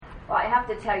Well, I have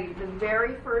to tell you, the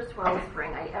very first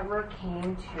Wellspring I ever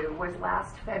came to was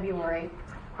last February.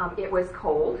 It was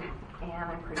cold, and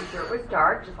I'm pretty sure it was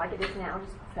dark, just like it is now,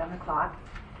 just 7 o'clock.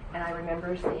 And I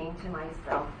remember saying to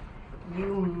myself,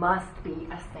 you must be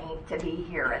a saint to be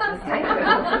here at this time.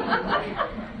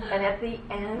 And at the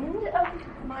end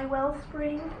of my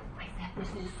Wellspring, I said,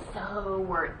 this is so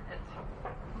worth it.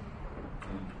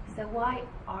 So why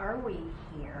are we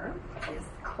here this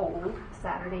cold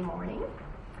Saturday morning?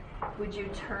 Would you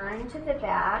turn to the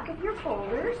back of your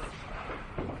folders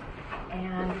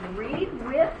and read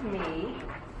with me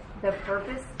the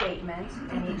purpose statement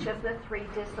in each of the 3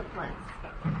 disciplines.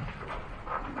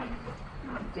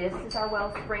 This is our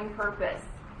Wellspring purpose: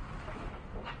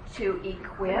 to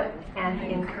equip and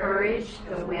encourage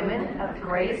the women of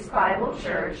Grace Bible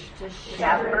Church to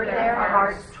shepherd their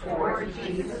hearts towards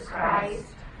Jesus Christ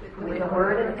with the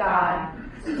Word of God,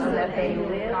 so that they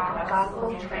live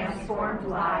gospel-transformed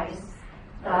lives,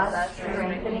 thus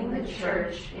strengthening the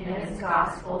church in its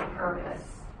gospel purpose.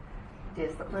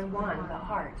 Discipline 1, the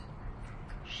heart.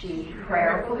 She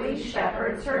prayerfully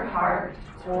shepherds her heart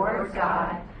toward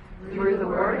God through the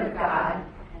Word of God,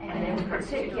 and in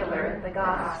particular, the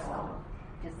gospel.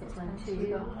 Discipline 2,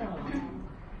 the home.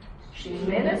 She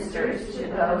ministers to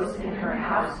those in her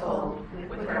household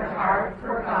with her heart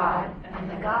for God and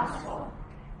the gospel.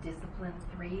 Discipline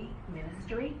 3,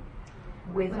 ministry.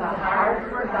 With a heart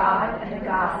for God and the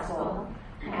gospel,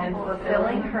 and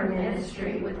fulfilling her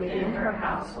ministry within her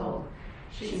household,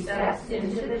 she steps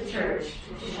into the church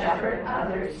to shepherd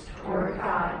others toward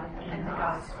God and the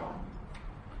gospel.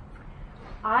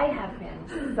 I have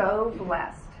been so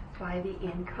blessed by the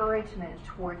encouragement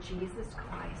toward Jesus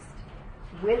Christ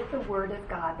with the Word of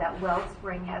God that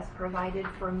Wellspring has provided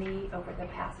for me over the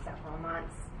past several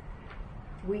months.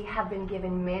 We have been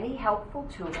given many helpful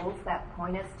tools that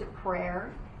point us to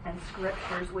prayer and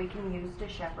scriptures we can use to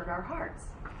shepherd our hearts.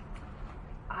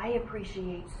 I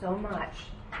appreciate so much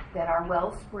that our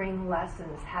Wellspring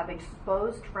lessons have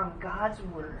exposed from God's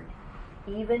Word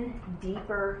even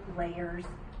deeper layers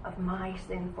of my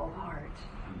sinful heart.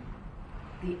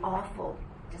 The awful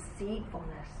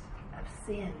deceitfulness of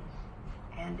sin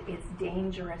and its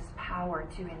dangerous power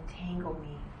to entangle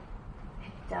me.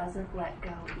 It doesn't let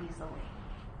go easily.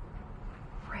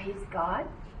 Praise God,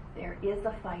 there is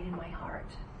a fight in my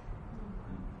heart.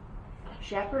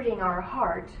 Shepherding our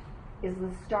heart is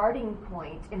the starting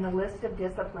point in the list of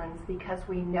disciplines because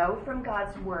we know from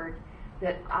God's Word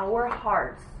that our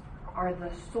hearts are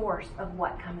the source of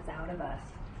what comes out of us.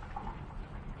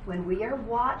 When we are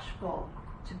watchful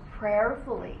to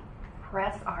prayerfully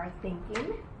press our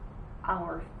thinking,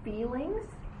 our feelings,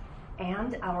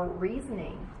 and our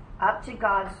reasoning up to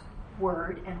God's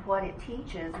Word and what it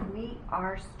teaches, we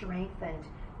are strengthened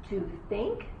to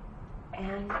think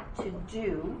and to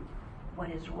do what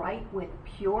is right with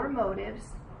pure motives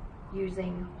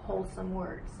using wholesome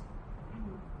words.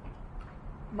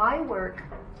 My work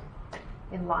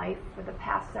in life for the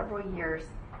past several years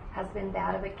has been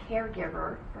that of a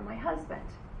caregiver for my husband.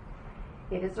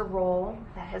 It is a role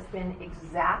that has been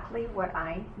exactly what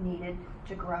I needed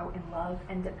to grow in love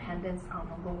and dependence on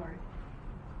the Lord.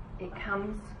 It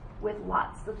comes with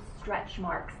lots of stretch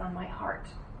marks on my heart.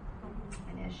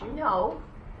 And as you know,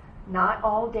 not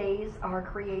all days are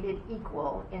created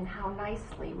equal in how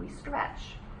nicely we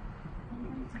stretch.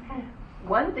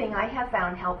 One thing I have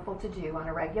found helpful to do on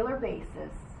a regular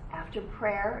basis after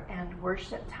prayer and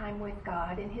worship time with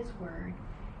God in His Word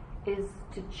is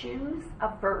to choose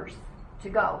a verse to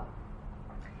go.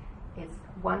 It's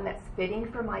one that's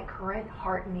fitting for my current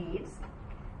heart needs.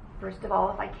 First of all,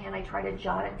 if I can, I try to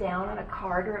jot it down on a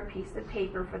card or a piece of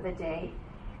paper for the day.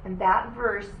 And that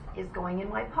verse is going in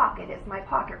my pocket as my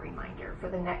pocket reminder for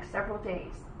the next several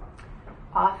days.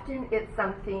 Often it's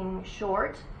something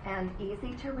short and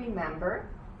easy to remember.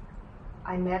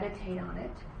 I meditate on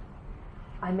it.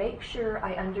 I make sure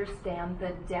I understand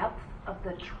the depth of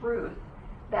the truth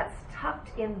that's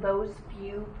tucked in those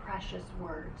few precious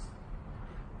words.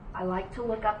 I like to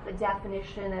look up the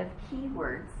definition of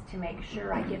keywords to make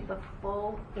sure I get the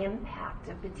full impact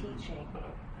of the teaching.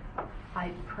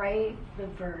 I pray the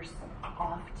verse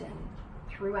often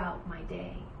throughout my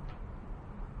day.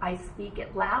 I speak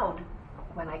it loud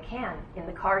when I can. In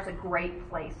the car is a great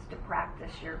place to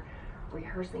practice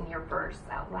rehearsing your verse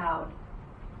out loud.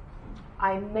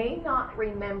 I may not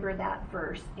remember that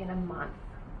verse in a month,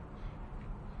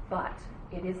 but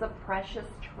it is a precious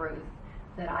truth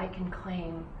that I can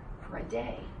claim for a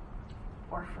day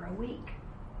or for a week.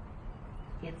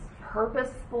 It's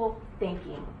purposeful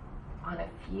thinking on a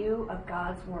few of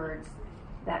God's words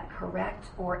that correct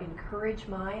or encourage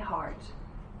my heart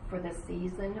for the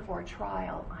season or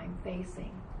trial I'm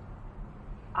facing.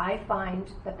 I find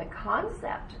that the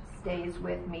concept stays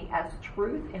with me as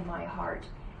truth in my heart,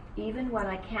 even when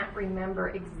I can't remember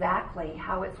exactly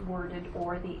how it's worded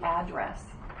or the address.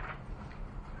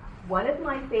 One of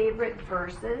my favorite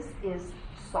verses is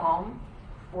Psalm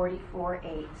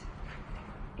 44:8.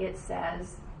 It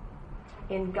says,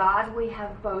 "In God we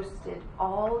have boasted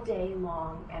all day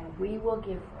long, and we will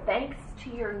give thanks to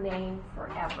your name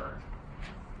forever."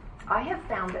 I have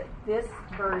found that this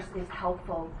verse is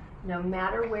helpful no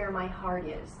matter where my heart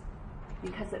is,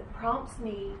 because it prompts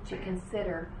me to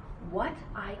consider what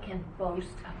I can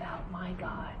boast about my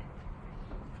God.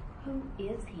 Who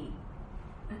is He?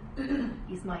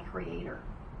 He's my Creator,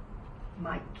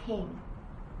 my King,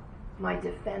 my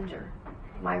Defender,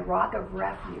 my Rock of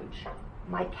Refuge,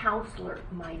 my Counselor,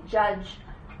 my Judge,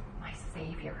 my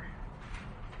Savior.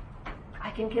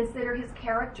 I can consider His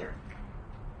character.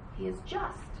 He is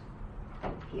just.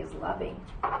 He is loving.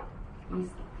 He's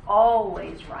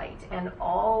always right and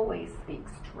always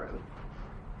speaks truth.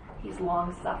 He's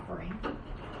long-suffering.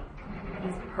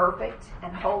 He's perfect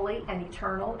and holy and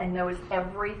eternal and knows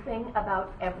everything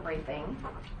about everything.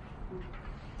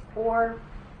 Or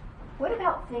what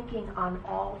about thinking on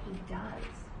all He does?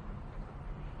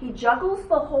 He juggles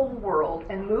the whole world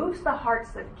and moves the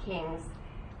hearts of kings,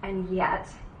 and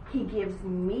yet He gives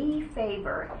me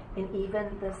favor in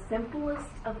even the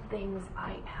simplest of things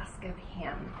I ask of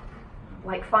Him,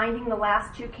 like finding the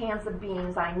last 2 cans of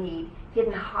beans I need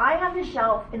hidden high on the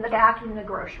shelf in the back in the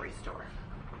grocery store.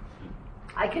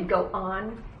 I could go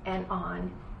on, and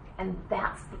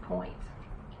that's the point.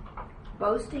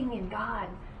 Boasting in God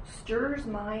stirs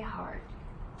my heart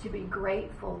to be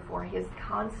grateful for His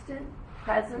constant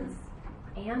presence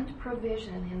and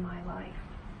provision in my life.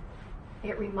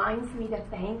 It reminds me to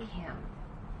thank Him.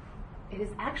 It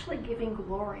is actually giving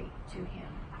glory to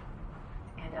Him.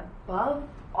 And above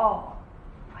all,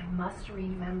 I must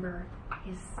remember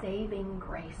His saving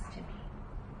grace to me.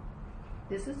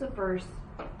 This is a verse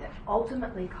that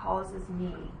ultimately causes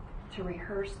me to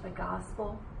rehearse the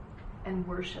gospel and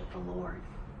worship the Lord.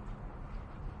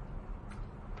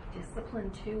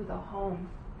 Discipline 2, the home.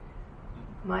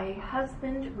 My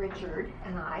husband, Richard,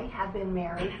 and I have been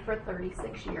married for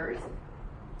 36 years.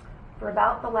 For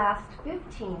about the last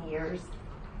 15 years,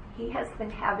 he has been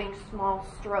having small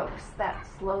strokes that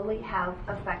slowly have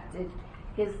affected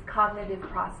his cognitive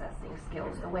processing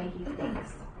skills, the way he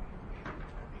thinks.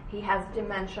 He has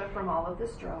dementia from all of the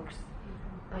strokes,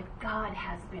 but God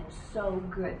has been so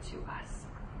good to us.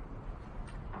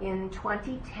 In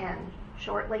 2010,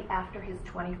 shortly after his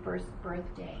 21st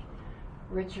birthday,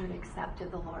 Richard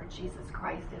accepted the Lord Jesus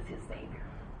Christ as his Savior.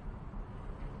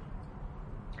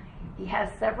 He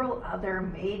has several other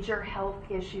major health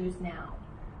issues now,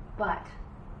 but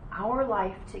our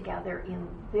life together in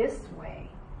this way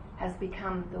has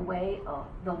become the way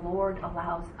the Lord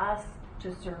allows us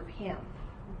to serve Him.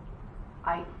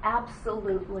 I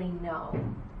absolutely know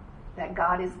that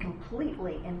God is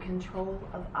completely in control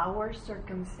of our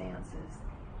circumstances,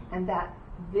 and that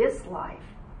this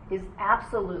life is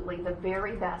absolutely the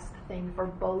very best thing for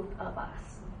both of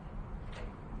us.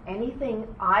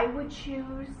 Anything I would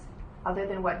choose other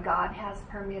than what God has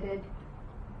permitted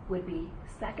would be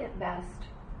second best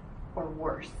or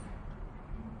worse.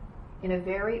 In a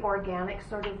very organic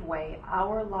sort of way,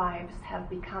 our lives have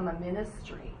become a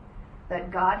ministry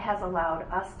that God has allowed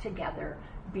us together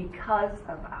because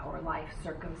of our life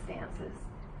circumstances.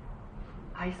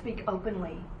 I speak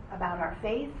openly about our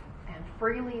faith and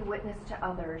freely witness to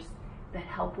others that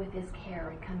help with His care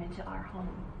and come into our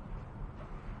home.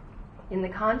 In the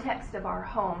context of our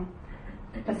home,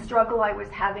 a struggle I was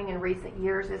having in recent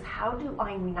years is, how do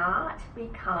I not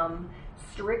become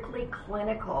strictly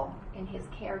clinical in his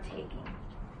caretaking?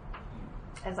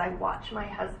 As I watch my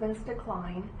husband's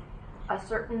decline, a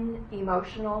certain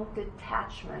emotional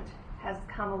detachment has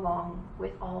come along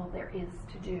with all there is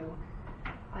to do.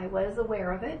 I was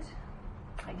aware of it.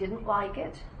 I didn't like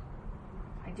it.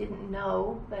 I didn't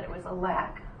know that it was a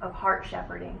lack of heart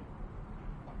shepherding.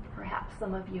 Perhaps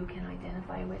some of you can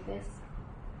identify with this.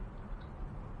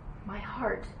 My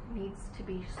heart needs to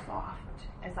be soft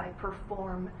as I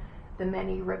perform the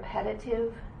many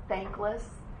repetitive, thankless,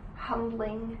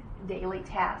 humbling daily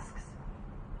tasks.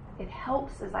 It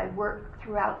helps as I work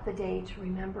throughout the day to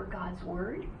remember God's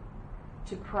Word,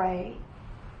 to pray,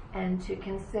 and to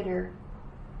consider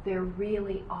there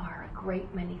really are a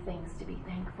great many things to be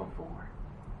thankful for.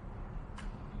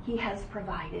 He has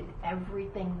provided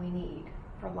everything we need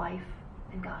for life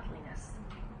and godliness.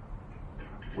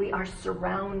 We are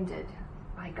surrounded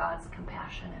by God's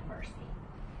compassion and mercy.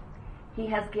 He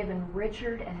has given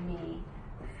Richard and me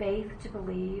faith to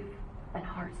believe, and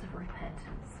hearts of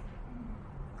repentance.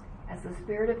 As the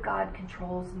Spirit of God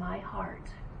controls my heart,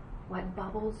 what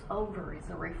bubbles over is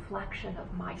a reflection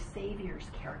of my Savior's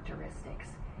characteristics,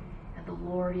 and the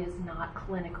Lord is not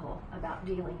clinical about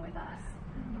dealing with us.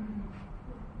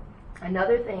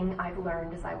 Another thing I've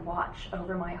learned as I watch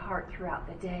over my heart throughout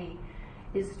the day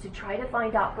is to try to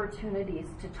find opportunities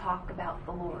to talk about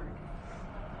the Lord.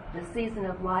 The season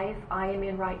of life I am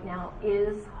in right now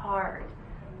is hard,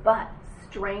 but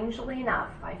strangely enough,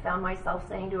 I found myself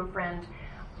saying to a friend,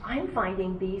 I'm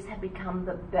finding these have become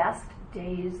the best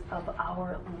days of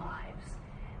our lives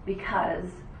because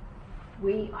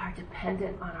we are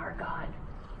dependent on our God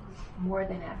more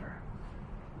than ever.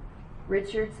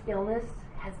 Richard's illness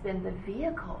has been the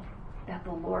vehicle that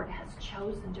the Lord has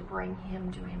chosen to bring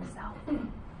him to himself.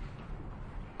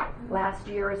 Last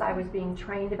year, as I was being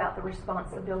trained about the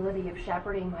responsibility of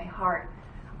shepherding my heart,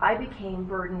 I became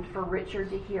burdened for Richard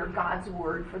to hear God's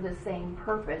word for the same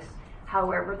purpose,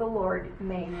 however the Lord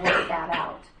may work that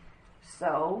out.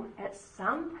 So, at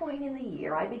some point in the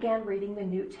year, I began reading the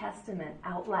New Testament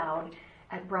out loud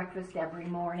at breakfast every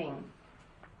morning.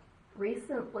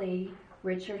 Recently,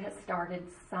 Richard has started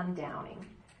sundowning.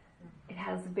 It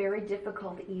has very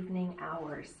difficult evening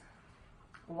hours.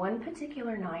 One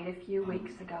particular night a few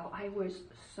weeks ago, I was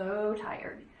so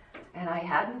tired, and I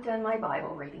hadn't done my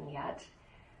Bible reading yet.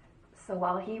 So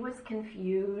while he was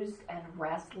confused and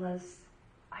restless,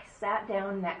 I sat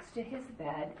down next to his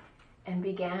bed and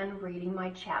began reading my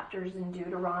chapters in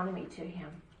Deuteronomy to him.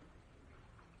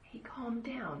 He calmed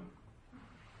down.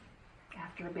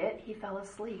 After a bit, he fell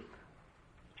asleep.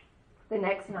 The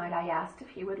next night, I asked if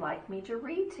he would like me to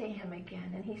read to him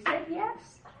again, and he said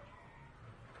yes.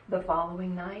 The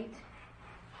following night,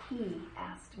 he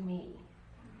asked me.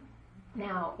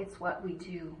 Now it's what we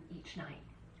do each night.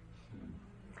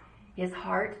 His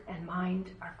heart and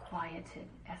mind are quieted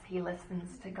as he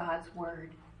listens to God's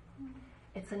word.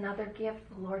 It's another gift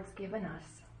the Lord's given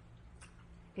us.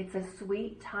 It's a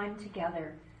sweet time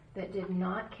together that did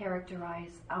not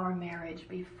characterize our marriage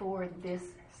before this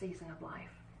season of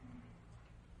life.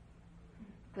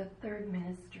 The third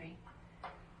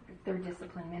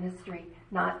discipline ministry.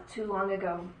 Not too long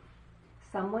ago,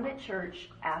 someone at church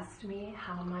asked me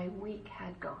how my week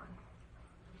had gone.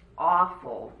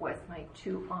 Awful was my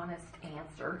too honest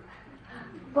answer.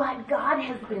 But God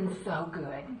has been so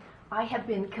good. I have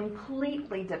been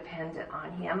completely dependent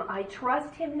on Him. I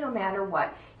trust Him no matter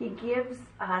what. He gives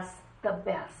us the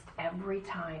best every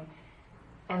time.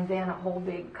 And then a whole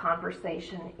big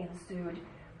conversation ensued.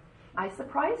 I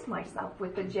surprised myself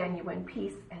with the genuine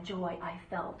peace and joy I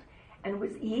felt and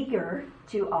was eager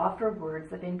to offer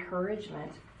words of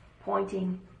encouragement,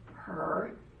 pointing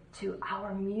her to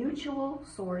our mutual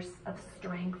source of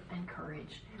strength and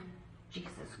courage,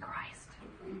 Jesus Christ.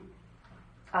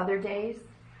 Other days,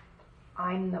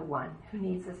 I'm the one who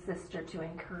needs a sister to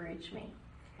encourage me.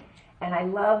 And I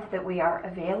love that we are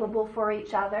available for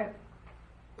each other,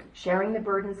 sharing the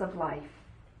burdens of life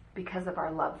because of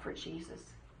our love for Jesus.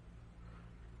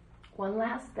 One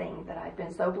last thing that I've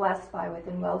been so blessed by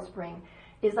within Wellspring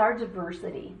is our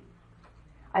diversity.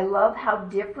 I love how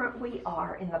different we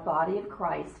are in the body of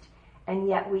Christ, and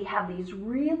yet we have these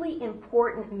really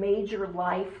important major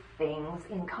life things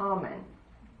in common.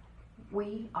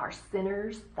 We are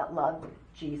sinners that love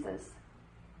Jesus.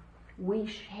 We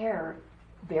share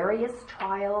various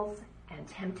trials and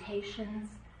temptations,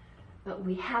 but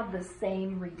we have the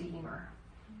same Redeemer.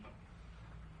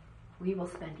 We will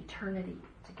spend eternity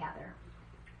together,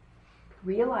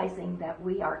 realizing that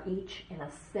we are each in a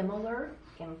similar,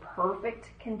 imperfect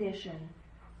condition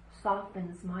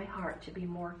softens my heart to be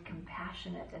more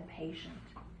compassionate and patient.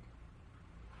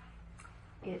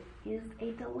 It is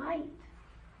a delight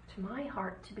to my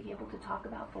heart to be able to talk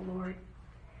about the Lord.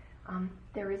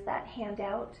 There is that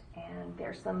handout, and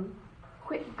there's some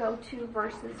quick go-to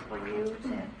verses for you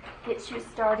to get you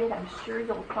started. I'm sure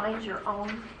you'll find your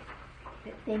own.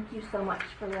 But thank you so much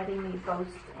for letting me boast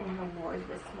in the Lord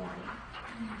this morning.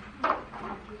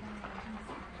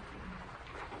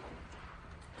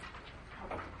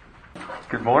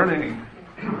 Good morning.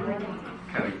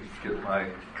 Kind of get my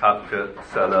cockpit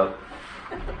set up.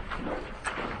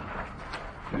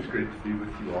 It's great to be with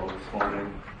you all this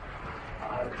morning.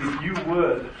 If you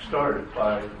would start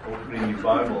by opening your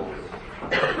Bibles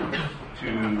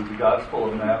to the Gospel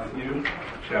of Matthew,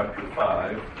 chapter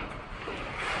 5.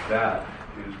 That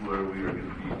is where we are going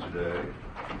to be today.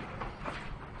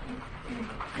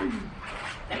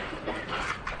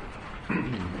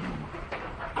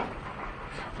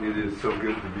 It is so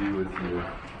good to be with you.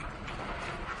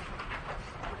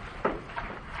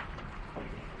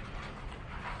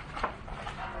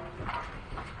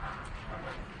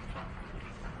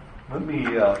 Let me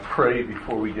pray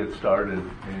before we get started,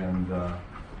 and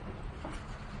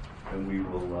we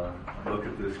will look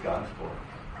at this gospel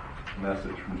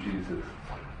message from Jesus.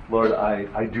 Lord,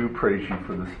 I do praise you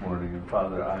for this morning, and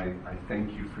Father, I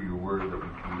thank you for your word, that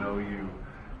we can know you.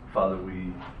 Father,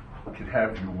 we can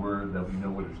have your word, that we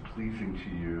know what is pleasing to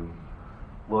you.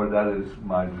 Lord, that is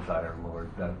my desire,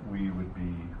 Lord, that we would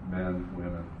be men,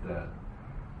 women, that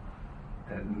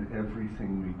in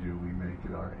everything we do, we make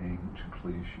it our aim to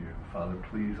please you. Father,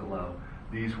 please allow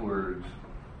these words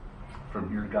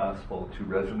from your gospel to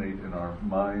resonate in our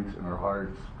minds and our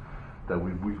hearts, that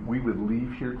we would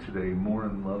leave here today more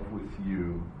in love with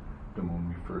you than when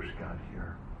we first got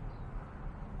here.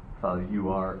 Father, you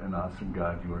are an awesome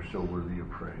God. You are so worthy of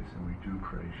praise, and we do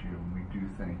praise you, and we do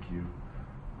thank you.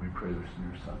 We pray this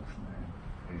in your Son's name.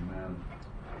 Amen.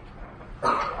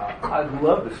 I'd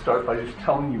love to start by just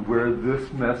telling you where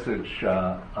this message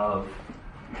of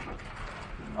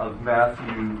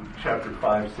Matthew chapter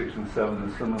 5, 6, and 7,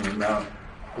 the Sermon on the Mount,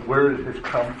 where it has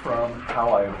come from,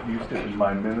 how I have used it in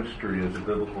my ministry as a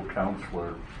biblical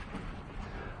counselor.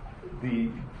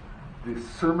 The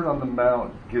Sermon on the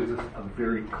Mount gives us a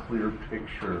very clear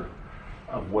picture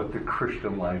of what the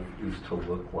Christian life is to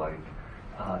look like.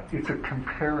 It's a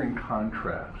compare and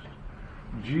contrast.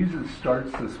 Jesus starts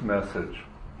this message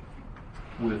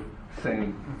with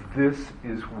saying, this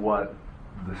is what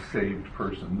the saved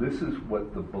person, this is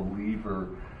what the believer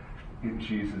in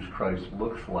Jesus Christ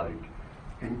looks like,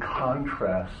 and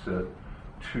contrasts it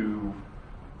to,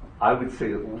 I would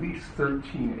say, at least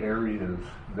 13 areas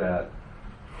that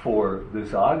for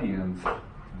this audience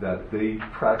that they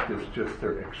practice just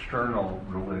their external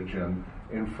religion,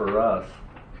 and for us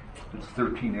it's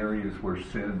 13 areas where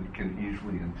sin can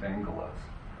easily entangle us.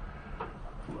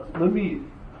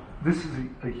 This is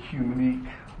a unique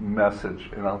message,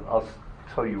 and I'll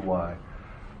tell you why.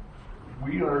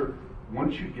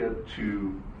 Once you get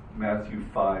to Matthew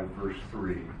 5, verse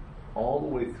 3, all the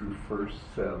way through verse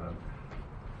 7,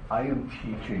 I am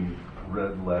teaching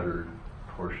red-lettered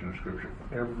portion of Scripture.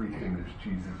 Everything is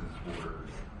Jesus' word.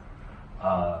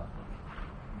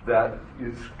 That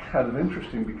is kind of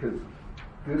interesting, because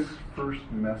this first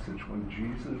message, when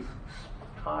Jesus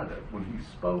taught it, when he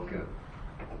spoke it,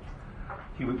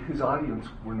 his audience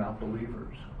were not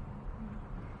believers.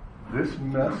 This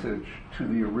message to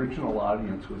the original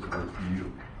audience was a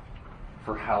rebuke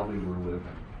for how they were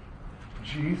living.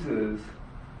 Jesus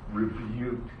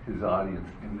rebuked his audience,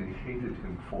 and they hated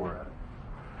him for it.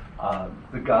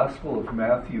 The Gospel of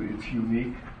Matthew, it's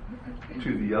unique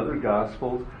to the other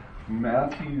Gospels.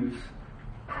 Matthew's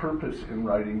purpose in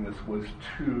writing this was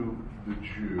to the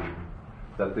Jew,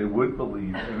 that they would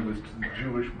believe, and it was to the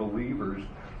Jewish believers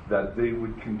that they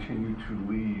would continue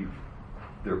to leave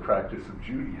their practice of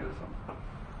Judaism,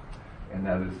 and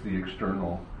that is the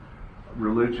external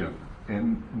religion.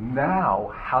 And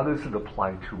now, how does it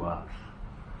apply to us?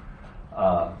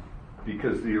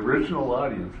 Because the original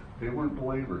audience, they weren't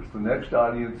believers. The next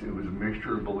audience, it was a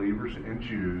mixture of believers and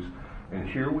Jews, and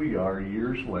here we are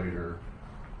years later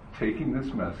taking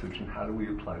this message, and how do we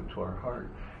apply it to our heart?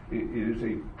 It is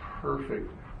a perfect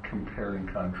compare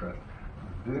and contrast.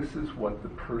 This is what the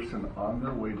person on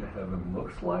their way to heaven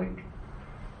looks like,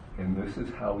 and this is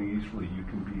how easily you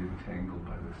can be entangled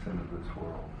by the sin of this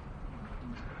world.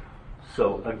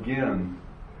 So again,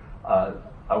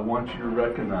 I want you to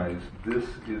recognize this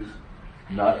is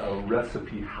not a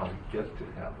recipe how to get to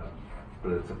heaven,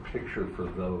 but it's a picture for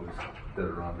those that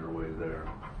are on their way there.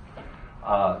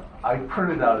 I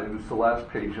printed out, it was the last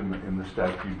page in the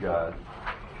stack you got,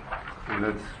 and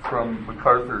it's from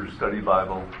MacArthur's Study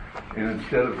Bible, and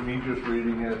instead of me just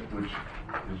reading it, which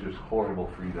is just horrible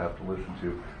for you to have to listen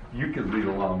to, you can read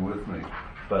along with me.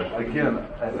 But again,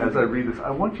 as I read this, I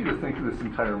want you to think of this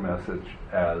entire message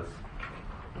as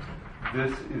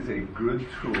this is a good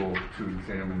tool to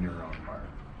examine your own heart.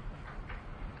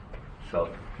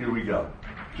 So here we go.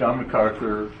 John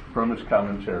MacArthur, from his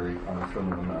commentary on the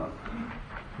Sermon on the Mount.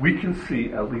 We can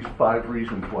see at least 5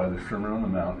 reasons why the Sermon on the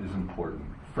Mount is important.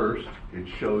 First, it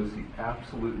shows the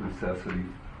absolute necessity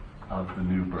of the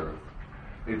new birth.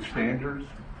 Its standards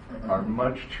are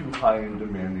much too high and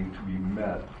demanding to be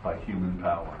met by human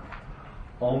power.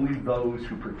 Only those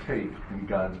who partake in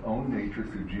God's own nature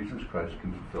through Jesus Christ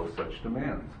can fulfill such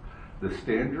demands. The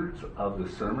standards of the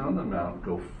Sermon on the Mount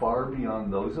go far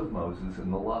beyond those of Moses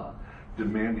and the law,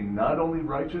 demanding not only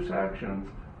righteous actions,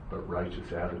 but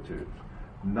righteous attitudes.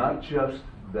 Not just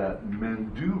that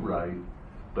men do right,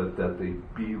 but that they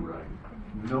be right.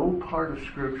 No part of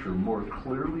Scripture more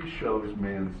clearly shows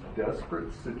man's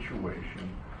desperate situation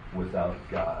without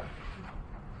God.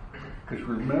 Because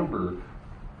remember,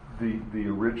 the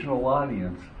original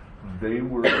audience, They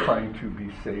were trying to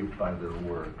be saved by their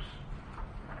works.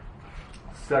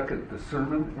 Second, the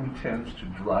sermon intends to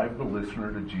drive the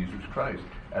listener to Jesus Christ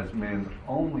as man's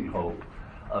only hope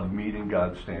of meeting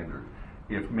God's standard.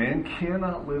 If man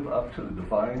cannot live up to the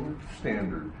divine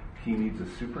standard, he needs a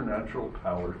supernatural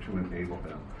power to enable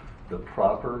him. The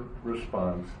proper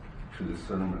response to the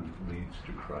sermon leads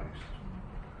to Christ.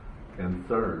 And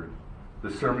third,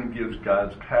 the sermon gives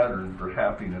God's pattern for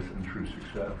happiness and true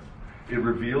success. It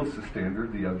reveals the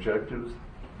standard, the objectives,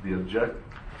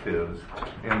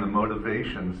 and the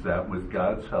motivations that, with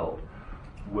God's help,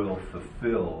 will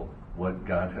fulfill what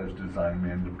God has designed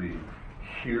man to be.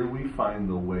 Here we find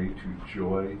the way to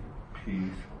joy,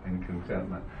 peace, and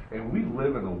contentment. And we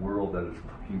live in a world that is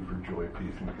looking for joy,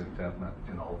 peace, and contentment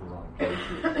in all the wrong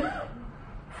places.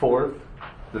 Fourth,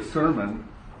 the sermon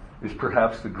is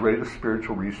perhaps the greatest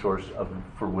spiritual resource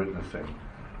for witnessing,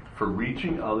 for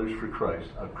reaching others for Christ.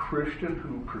 A Christian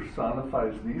who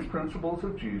personifies these principles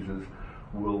of Jesus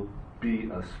will be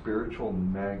a spiritual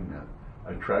magnet,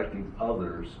 attracting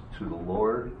others to the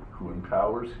Lord, who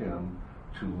empowers him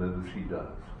to live as he does.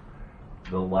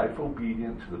 The life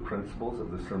obedient to the principles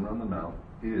of the Sermon on the Mount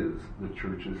is the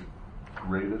church's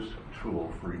greatest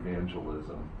tool for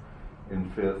evangelism.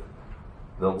 And fifth,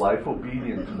 the life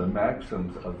obedient to the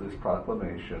maxims of this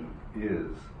proclamation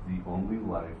is the only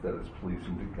life that is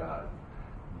pleasing to God.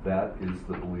 That is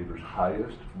the believer's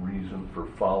highest reason for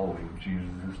following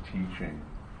Jesus' teaching.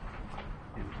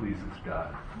 It pleases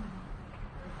God.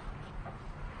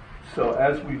 So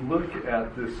as we look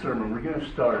at this sermon, we're going to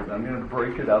start. I'm going to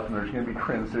break it up, and there's going to be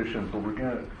transitions, but we're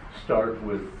going to start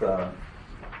with the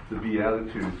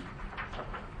Beatitudes,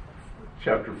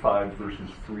 chapter 5, verses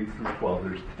 3 through 12.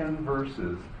 There's 10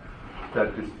 verses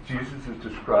that Jesus is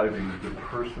describing the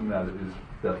person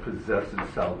that possesses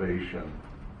salvation.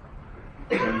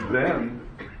 And then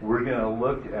we're going to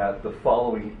look at the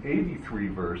following 83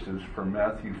 verses from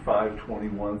Matthew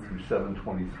 5:21 through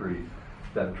 7:23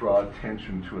 that draw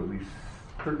attention to at least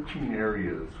 13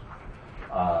 areas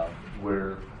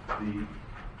where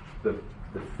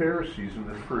the Pharisees in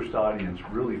this first audience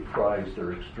really prized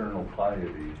their external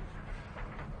piety.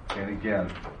 And again,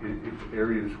 it's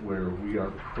areas where we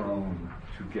are prone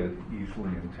to get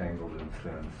easily entangled in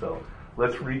sin. So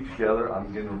let's read together.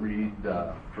 I'm going to read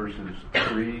verses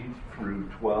 3 through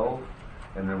 12,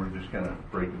 and then we're just going to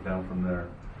break it down from there.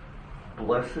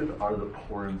 Blessed are the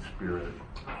poor in spirit,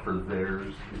 for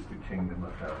theirs is the kingdom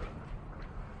of heaven.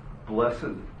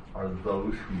 Blessed are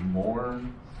those who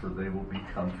mourn, for they will be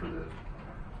comforted.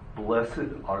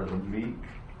 Blessed are the meek,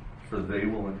 for they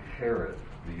will inherit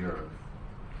the earth.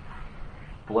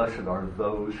 Blessed are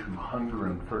those who hunger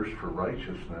and thirst for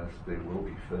righteousness, they will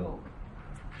be filled.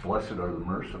 Blessed are the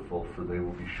merciful, for they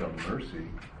will be shown mercy.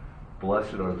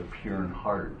 Blessed are the pure in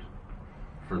heart,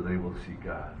 for they will see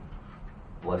God.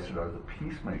 Blessed are the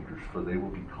peacemakers, for they will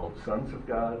be called sons of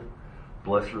God.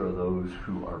 Blessed are those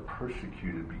who are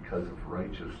persecuted because of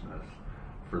righteousness,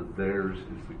 for theirs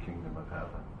is the kingdom of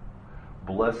heaven.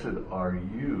 Blessed are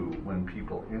you when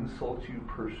people insult you,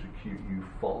 persecute you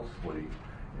falsely,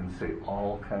 and say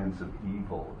all kinds of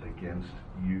evil against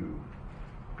you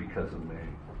because of me.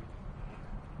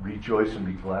 Rejoice and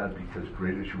be glad, because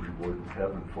great is your reward in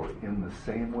heaven, for in the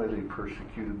same way they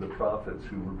persecuted the prophets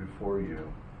who were before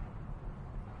you.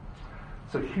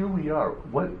 So here we are.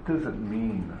 What does it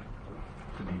mean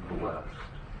to be blessed?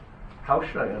 How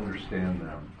should I understand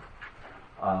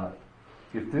them?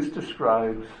 If this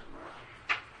describes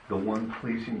the one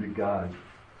pleasing to God,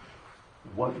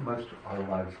 what must our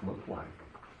lives look like?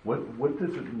 What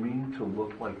does it mean to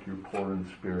look like you're poor in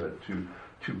spirit,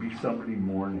 to be somebody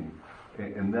mourning?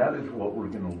 And that is what we're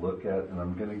going to look at, and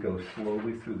I'm going to go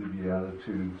slowly through the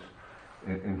Beatitudes,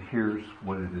 and here's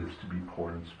what it is to be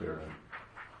poor in spirit.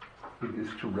 It is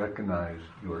to recognize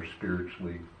you are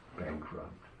spiritually bankrupt.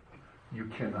 You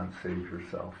cannot save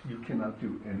yourself. You cannot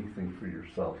do anything for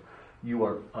yourself. You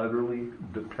are utterly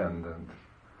dependent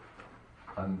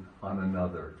on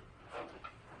another,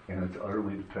 and it's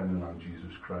utterly dependent on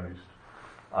Jesus Christ.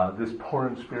 This poor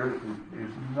in spirit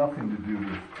is nothing to do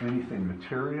with anything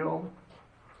material.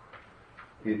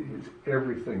 It is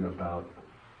everything about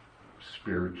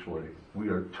spiritually. We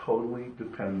are totally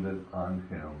dependent on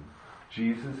Him.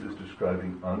 Jesus is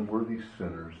describing unworthy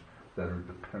sinners that are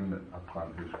dependent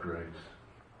upon His grace.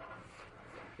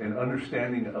 An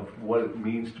understanding of what it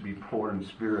means to be poor in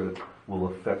spirit will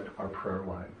affect our prayer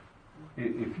life. If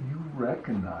you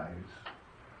recognize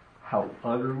how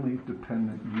utterly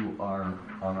dependent you are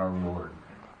on our Lord,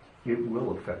 it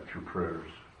will affect your prayers.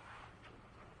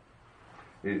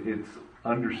 It's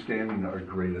understanding our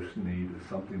greatest need is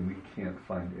something we can't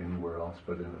find anywhere else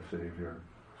but in a Savior.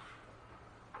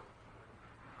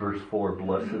 Verse 4,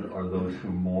 blessed are those who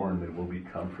mourn, they will be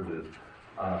comforted.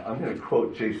 I'm going to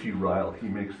quote J.C. Ryle. He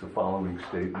makes the following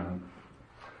statement.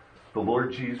 The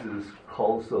Lord Jesus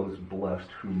calls those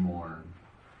blessed who mourn.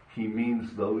 He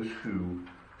means those who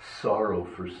sorrow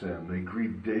for sin. They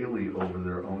grieve daily over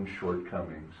their own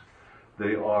shortcomings.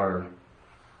 These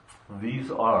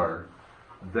are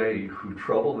they who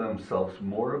trouble themselves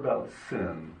more about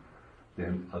sin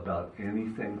than about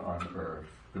anything on earth.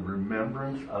 The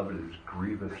remembrance of it is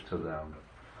grievous to them.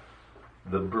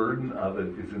 The burden of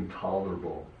it is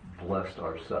intolerable. Blessed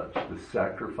are such. The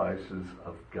sacrifices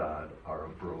of God are a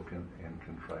broken and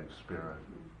contrite spirit.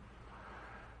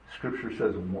 Scripture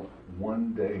says,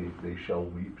 one day they shall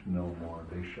weep no more.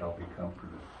 They shall be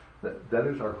comforted. That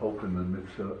is our hope in the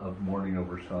midst of mourning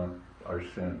over our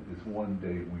sin, is one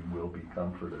day we will be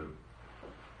comforted.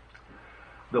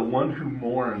 The one who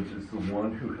mourns is the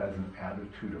one who has an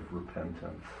attitude of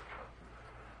repentance.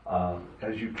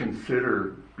 As you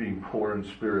consider being poor in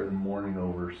spirit and mourning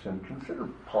over sin, consider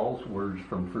Paul's words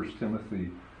from 1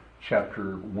 Timothy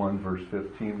chapter 1, verse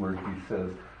 15, where he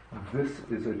says, this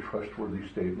is a trustworthy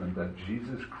statement that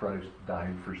Jesus Christ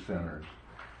died for sinners.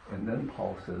 And then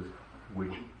Paul says,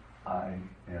 which I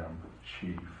am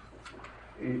chief.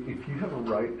 If you have a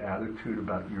right attitude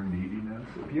about your neediness,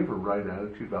 if you have a right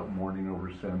attitude about mourning over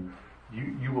sin,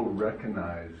 you will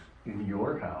recognize in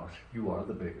your house, you are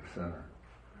the biggest sinner.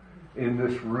 In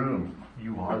this room,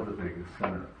 you are the biggest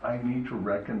sinner. I need to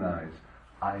recognize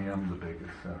I am the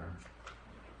biggest sinner.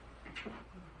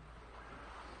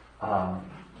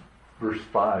 Verse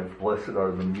 5, blessed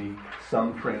are the meek.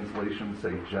 Some translations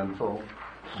say gentle.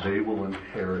 They will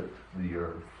inherit the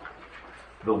earth.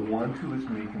 The one who is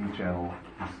meek and gentle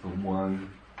is the one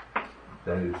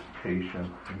that is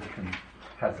patient and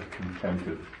has a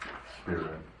contented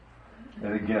spirit.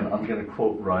 And again, I'm going to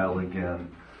quote Ryle again.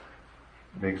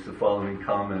 Makes the following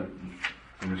comment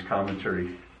in his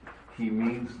commentary. He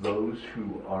means those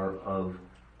who are of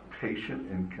patient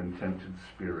and contented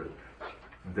spirit.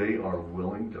 They are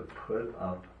willing to put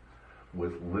up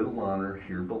with little honor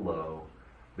here below.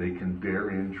 They can bear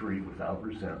injury without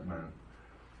resentment.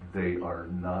 They are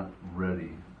not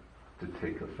ready to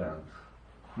take offense.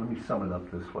 Let me sum it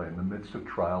up this way. In the midst of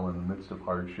trial, in the midst of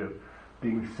hardship,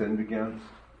 being sinned against,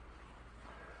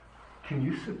 can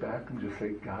you sit back and just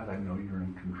say, God, I know you're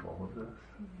in control of this?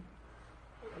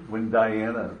 When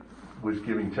Diana was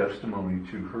giving testimony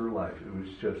to her life, it was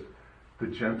just the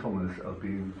gentleness of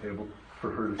being able for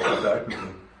her to sit back and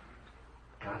say,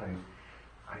 God,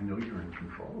 I know you're in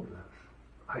control of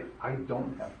this. I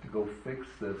don't have to go fix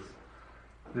this.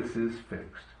 This is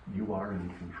fixed. You are in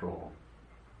control.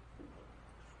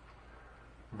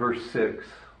 Verse 6,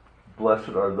 blessed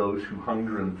are those who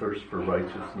hunger and thirst for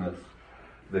righteousness.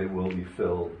 They will be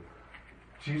filled.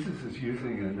 Jesus is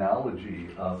using an analogy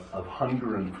of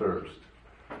hunger and thirst.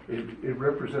 It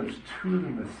represents two of the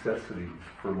necessities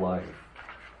for life.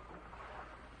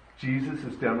 Jesus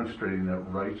is demonstrating that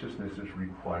righteousness is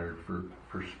required for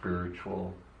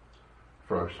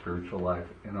our spiritual life,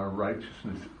 and our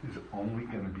righteousness is only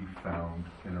going to be found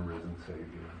in a risen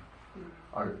Savior.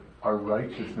 Our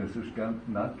righteousness is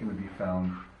not going to be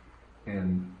found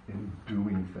in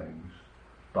doing things,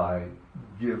 by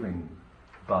giving,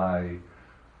 by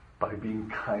being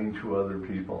kind to other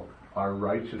people. Our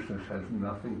righteousness has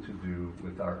nothing to do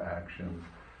with our actions.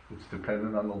 It's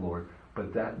dependent on the Lord,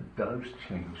 but that does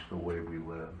change the way we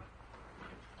live.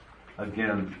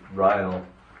 Again, Ryle,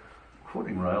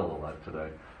 quoting Ryle a lot today.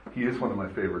 He is one of my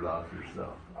favorite authors,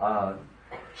 though.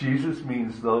 Jesus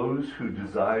means those who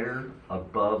desire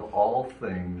above all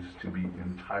things to be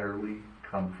entirely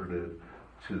conformed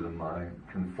to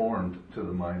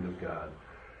the mind of God.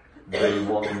 They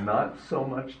long not so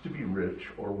much to be rich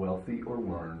or wealthy or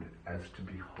learned as to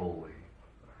be holy.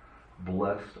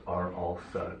 Blessed are all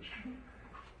such.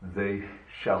 They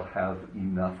shall have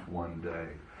enough one day.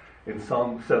 In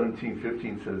Psalm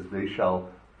 17:15 says, they shall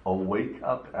awake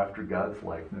up after God's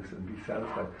likeness and be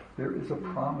satisfied. There is a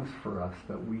promise for us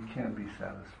that we can be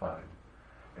satisfied.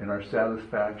 And our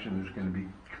satisfaction is going to be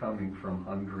coming from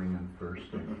hungering and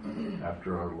thirsting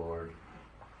after our Lord.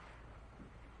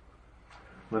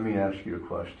 Let me ask you a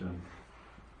question.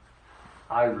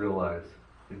 I realize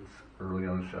it's early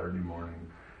on a Saturday morning.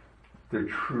 There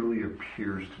truly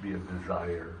appears to be a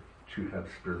desire to have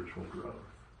spiritual growth.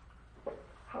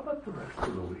 How about the rest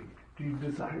of the week? Do you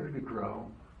desire to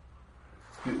grow?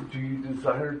 Do you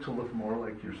desire to look more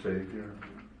like your Savior?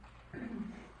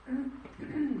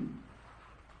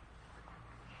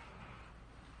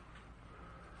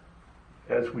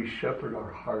 As we shepherd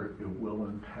our heart, it will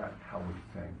impact how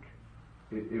we think.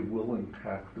 It will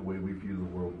impact the way we view the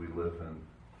world we live in.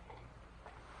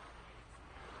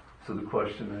 So the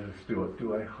question is,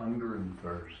 do I hunger and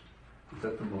thirst? Is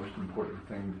that the most important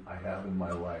thing I have in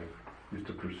my life, is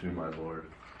to pursue my Lord?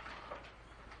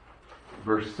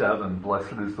 Verse 7,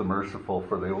 blessed is the merciful,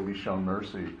 for they will be shown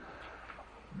mercy.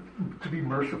 To be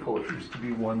merciful is to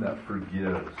be one that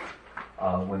forgives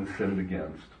when sinned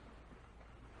against.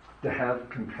 To have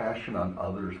compassion on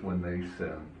others when they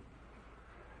sin.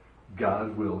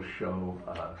 God will show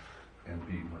us and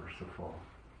be merciful.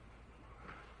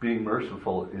 Being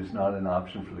merciful is not an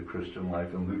option for the Christian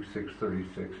life. In Luke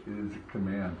 6:36, it is a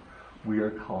command. We are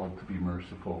called to be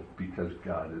merciful because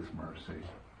God is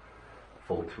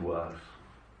merciful to us.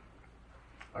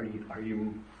 Are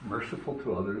you merciful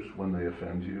to others when they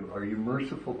offend you? Are you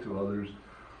merciful to others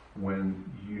when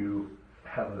you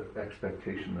have an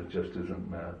expectation that just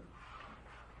isn't met?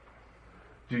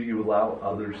 Do you allow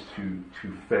others to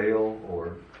fail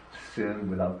or sin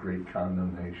without great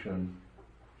condemnation?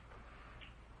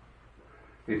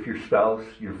 If your spouse,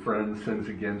 your friend sins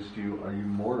against you, are you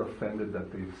more offended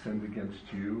that they've sinned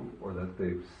against you or that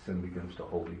they've sinned against a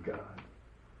holy God?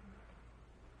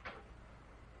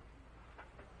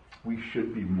 We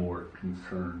should be more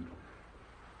concerned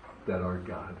that our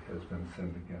God has been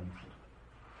sinned against.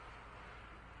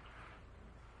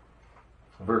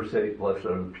 Verse 8, blessed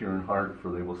are the pure in heart,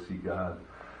 for they will see God.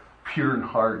 Pure in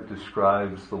heart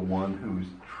describes the one who is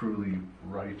truly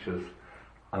righteous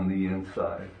on the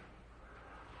inside.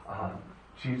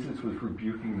 Jesus was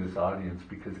rebuking this audience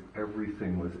because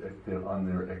everything was on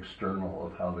their external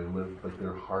of how they lived, but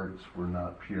their hearts were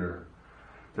not pure.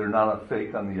 They're not a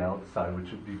fake on the outside,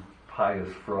 which would be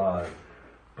pious fraud,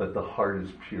 but the heart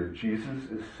is pure. Jesus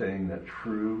is saying that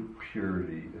true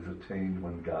purity is attained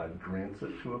when God grants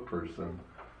it to a person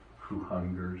who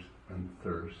hungers and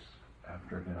thirsts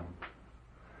after him.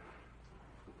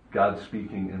 God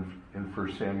speaking in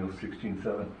 1 Samuel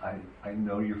 16:7. I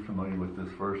know you're familiar with this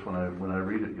verse. When I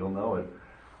read it, you'll know it.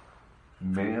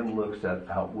 Man looks at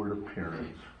outward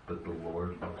appearance, but the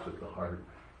Lord looks at the heart.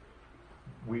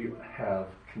 We have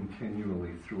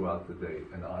continually throughout the day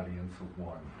an audience of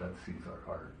one that sees our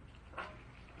heart.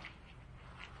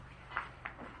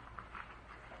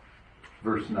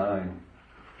 Verse 9,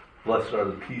 blessed are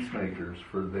the peacemakers,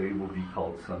 for they will be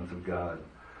called sons of God.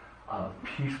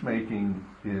 Peacemaking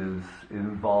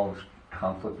involves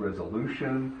conflict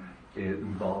resolution. It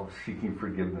involves seeking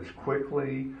forgiveness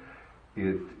quickly.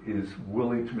 It is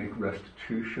willing to make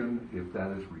restitution if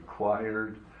that is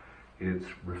required. It's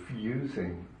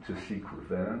refusing to seek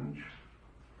revenge,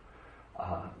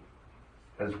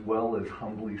 as well as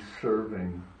humbly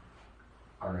serving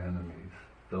our enemies,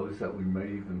 those that we may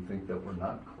even think that we're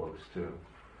not close to.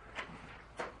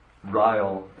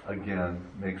 Ryle, again,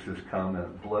 makes this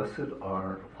comment, blessed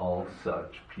are all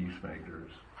such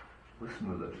peacemakers. Listen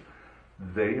to this.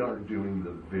 They are doing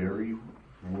the very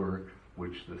work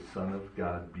which the Son of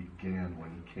God began when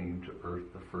he came to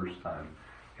earth the first time,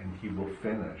 and he will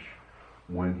finish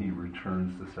when he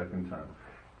returns the second time.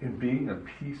 In being a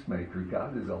peacemaker,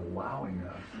 God is allowing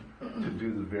us to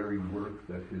do the very work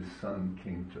that his Son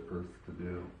came to earth to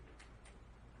do.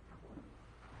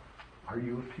 Are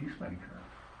you a peacemaker?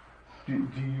 Do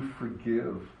you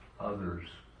forgive others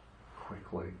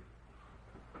quickly?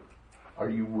 Are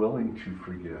you willing to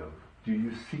forgive? Do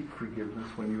you seek forgiveness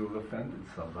when you have offended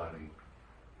somebody?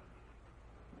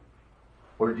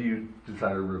 Or do you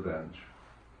desire revenge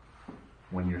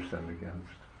when you're sinned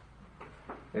against?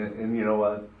 And you know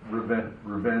what?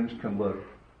 Revenge can look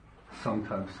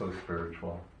sometimes so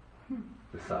spiritual.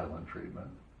 The silent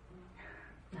treatment.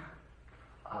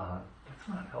 It's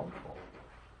not helpful.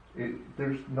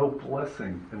 There's no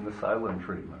blessing in the silent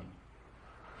treatment.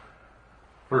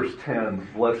 Verse 10,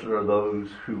 blessed are those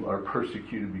who are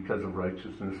persecuted because of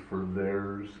righteousness, for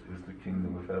theirs is the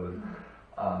kingdom of heaven.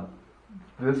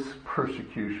 This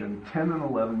persecution, 10 and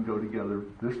 11 go together.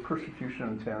 This persecution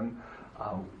in 10,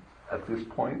 at this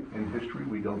point in history,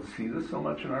 we don't see this so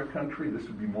much in our country. This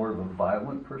would be more of a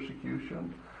violent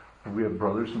persecution. We have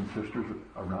brothers and sisters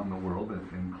around the world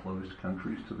in closed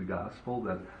countries to the gospel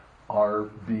that are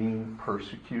being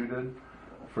persecuted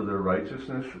for their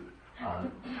righteousness,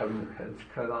 having their heads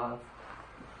cut off.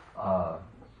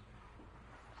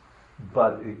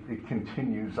 But it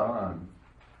continues on.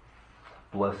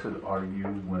 Blessed are you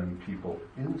when people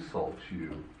insult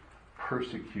you,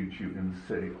 persecute you, and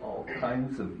say all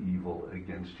kinds of evil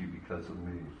against you because of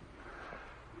me.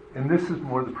 And this is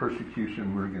more the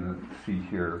persecution we're going to see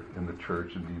here in the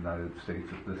church in the United States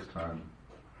at this time.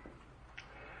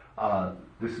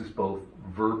 This is both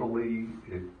verbally,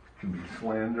 it can be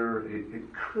slander, it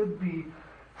could be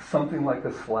something like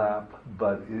a slap,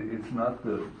 but it's not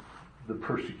the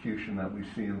persecution that we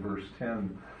see in verse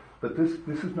 10. But this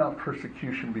is not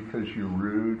persecution because you're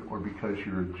rude or because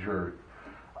you're a jerk.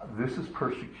 This is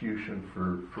persecution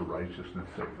for righteousness'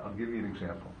 sake. I'll give you an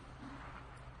example.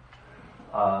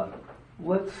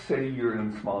 Let's say you're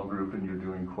in small group and you're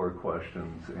doing core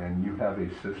questions and you have a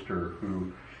sister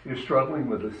who is struggling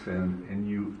with a sin, and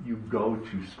you go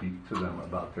to speak to them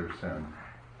about their sin.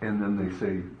 And then they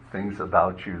say things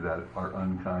about you that are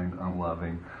unkind,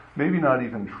 unloving, maybe not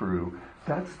even true.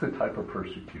 That's the type of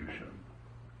persecution.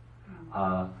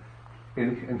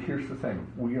 And here's the thing.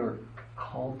 We are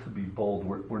called to be bold.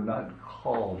 We're not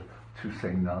called to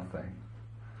say nothing.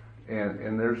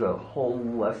 And there's a whole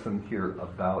lesson here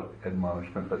about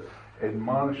admonishment. But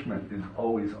admonishment is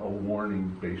always a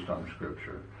warning based on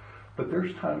Scripture. But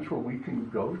there's times where we can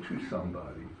go to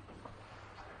somebody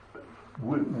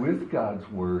with God's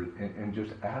Word and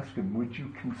just ask Him, would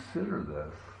you consider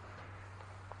this?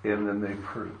 And then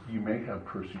you may have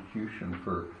persecution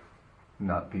for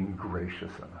not being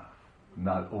gracious enough,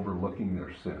 not overlooking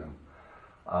their sin.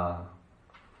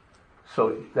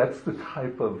 So that's the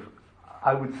type of,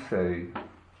 I would say,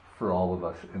 for all of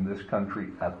us in this country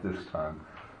at this time,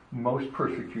 most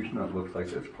persecution that looks like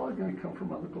it's probably going to come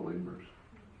from other believers.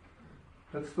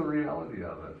 That's the reality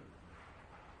of it.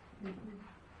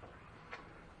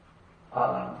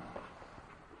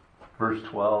 Verse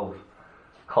 12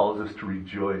 calls us to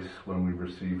rejoice when we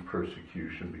receive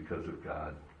persecution because of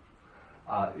God.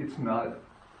 It's not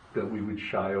that we would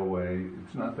shy away.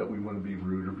 It's not that we want to be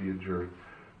rude or be a jerk.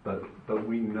 But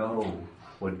we know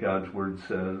what God's Word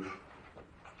says.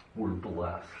 We're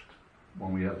blessed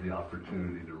when we have the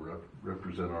opportunity to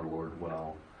represent our Lord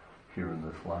well here in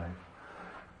this life.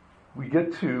 We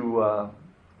get to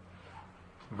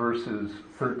verses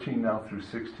 13 now through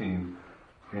 16,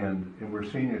 and we're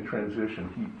seeing a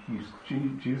transition.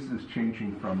 Jesus is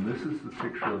changing from, this is the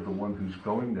picture of the one who's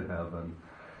going to heaven,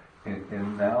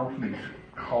 and now he's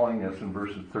calling us in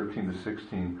verses 13 to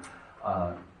 16,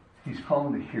 he's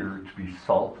calling here to be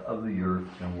salt of the earth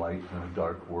and light in a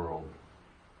dark world.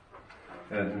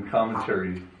 And in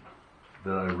commentary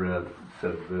that I read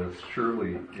said this,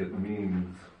 surely it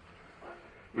means,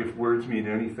 if words mean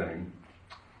anything,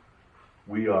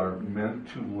 we are meant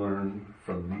to learn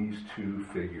from these two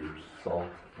figures, salt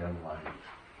and light,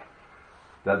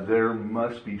 that there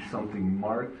must be something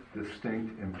marked,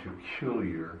 distinct, and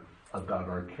peculiar about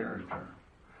our character.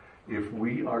 If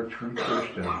we are true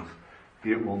Christians,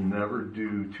 it will never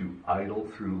do to idle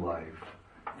through life,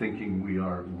 thinking we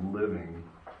are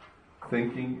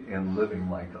thinking and living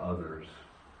like others.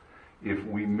 If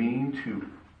we mean to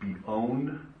be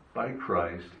owned by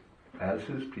Christ as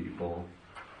His people,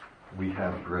 we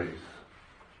have grace.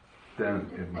 Then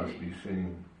it must be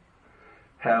seen.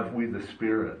 Have we the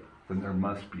Spirit? Then there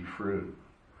must be fruit.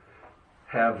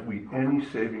 Have we any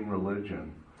saving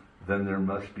religion? Then there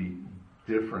must be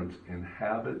difference in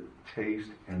habit,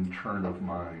 taste, and turn of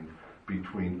mind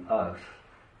between us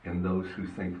and those who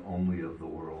think only of the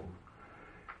world.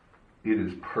 It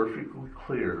is perfectly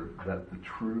clear that the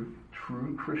true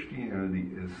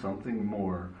Christianity is something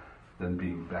more than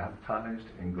being baptized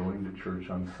and going to church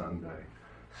on Sunday.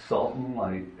 Salt and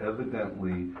light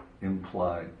evidently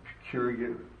imply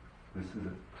this is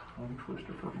a tongue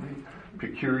twister for me,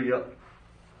 peculiarity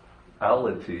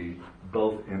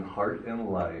both in heart and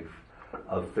life,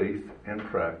 of faith and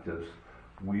practice.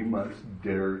 We must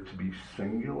dare to be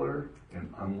singular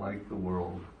and unlike the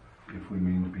world if we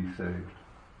mean to be saved.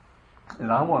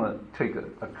 And I want to take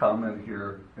a comment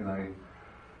here, and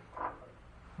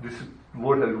the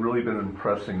Lord had really been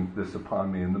impressing this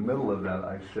upon me. In the middle of that,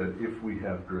 I said, if we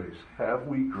have grace. Have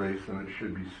we grace, and it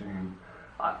should be seen.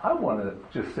 I want to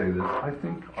just say this. I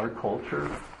think our culture,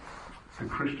 the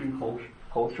Christian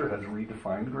culture, has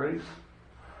redefined grace.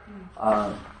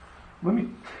 Let me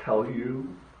tell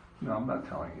you, no, I'm not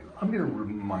telling you. I'm going to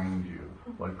remind you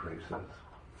what grace is.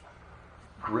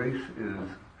 Grace is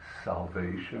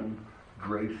salvation.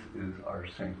 Grace is our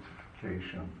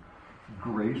sanctification.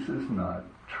 Grace is not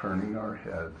turning our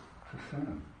head to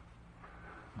sin.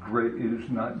 It is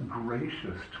not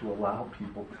gracious to allow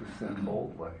people to sin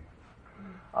boldly.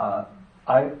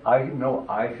 I know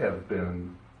I have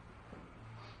been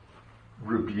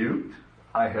rebuked.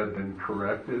 I have been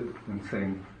corrected in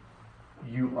saying,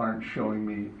 you aren't showing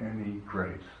me any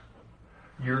grace.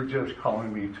 You're just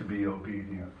calling me to be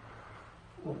obedient.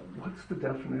 Well, what's the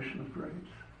definition of grace?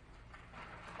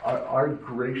 Our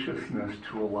graciousness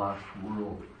to a lost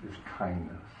world is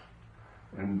kindness.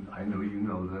 And I know you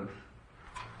know this.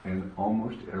 And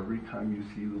almost every time you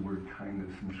see the word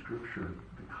kindness in Scripture,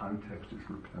 the context is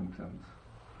repentance.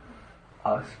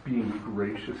 Us being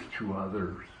gracious to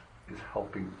others is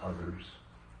helping others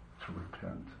to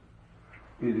repent.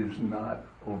 It is not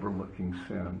overlooking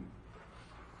sin.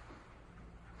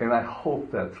 And I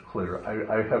hope that's clear.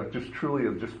 I have just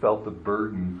felt the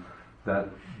burden that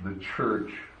the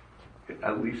church,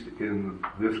 at least in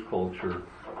this culture,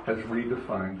 has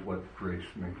redefined what grace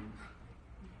means.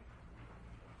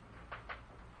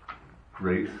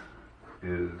 Grace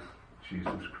is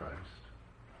Jesus Christ,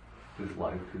 his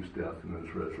life, his death, and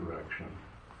his resurrection,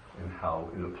 and how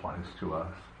it applies to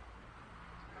us.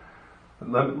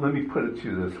 Let me put it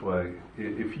to you this way.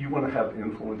 If you want to have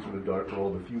influence in a dark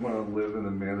world, if you want to live in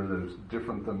a manner that is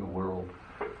different than the world,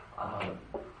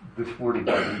 this Word of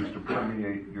God needs to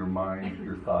permeate your mind,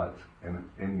 your thoughts,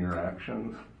 and your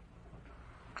actions.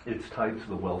 It's tied to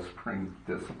the wellspring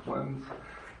disciplines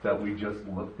that we just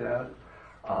looked at.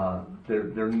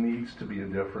 There needs to be a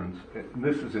difference. And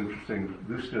this is interesting.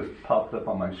 This just popped up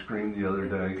on my screen the other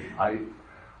day.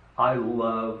 I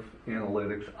love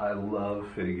analytics. I love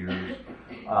figures.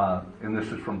 And this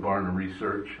is from Barna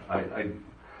Research. I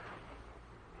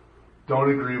don't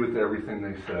agree with everything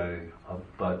they say,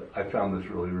 but I found this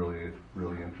really, really,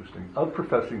 really interesting. Of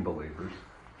professing believers,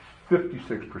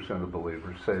 56% of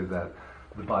believers say that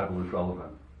the Bible is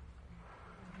relevant.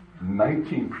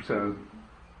 19%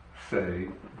 say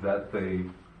that they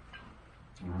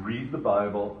read the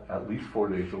Bible at least 4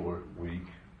 days a week,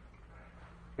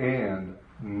 and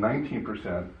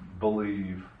 19%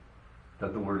 believe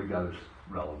that the Word of God is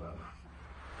relevant.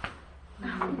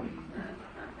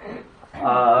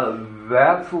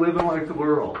 That's living like the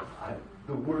world.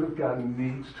 The Word of God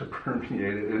needs to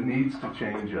permeate it. It needs to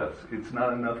change us. It's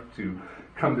not enough to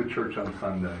come to church on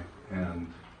Sunday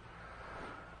and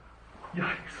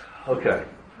yikes. Okay.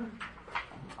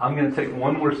 I'm going to take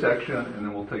one more section and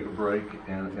then we'll take a break.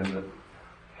 And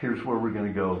here's where we're going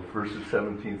to go. Verses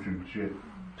 17 through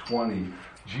 20.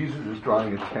 Jesus is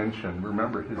drawing attention.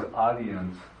 Remember, his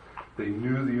audience, they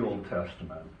knew the Old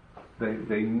Testament.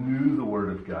 They knew the Word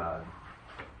of God.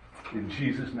 And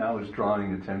Jesus now is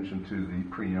drawing attention to the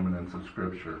preeminence of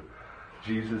Scripture.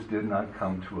 Jesus did not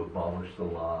come to abolish the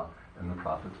law and the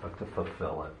prophets, but to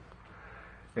fulfill it.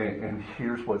 And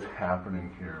here's what's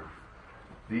happening here.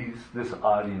 This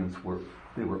audience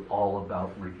they were all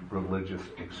about religious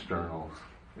externals.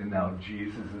 And now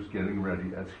Jesus is getting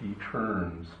ready. As he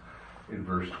turns in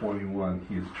verse 21,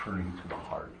 he is turning to the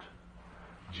heart.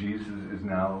 Jesus is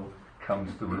now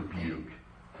comes to rebuke.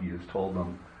 He has told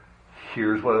them,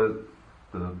 here's what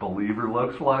the believer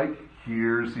looks like.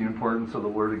 Here's the importance of the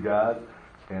Word of God.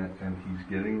 And he's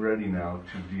getting ready now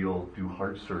to do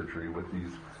heart surgery with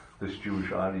this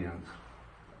Jewish audience.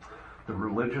 The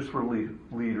religious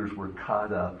leaders were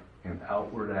caught up in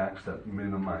outward acts that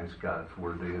minimized God's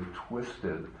Word. They had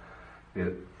twisted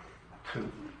it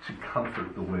to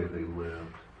comfort the way they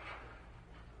lived.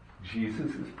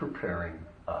 Jesus is preparing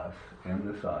us and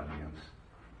this audience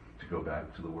to go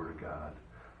back to the Word of God.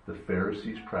 The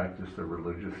Pharisees practiced their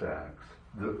religious acts.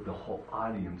 The whole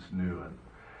audience knew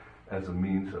it as a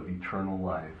means of eternal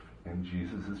life, and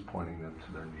Jesus is pointing them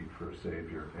to their need for a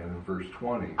Savior. And in verse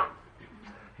 20,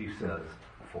 he says,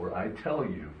 "For I tell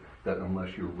you that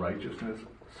unless your righteousness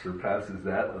surpasses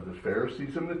that of the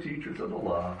Pharisees and the teachers of the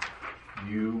law,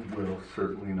 you will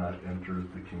certainly not enter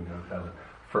the kingdom of heaven."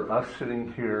 For us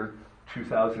sitting here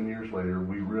 2,000 years later,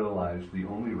 we realize the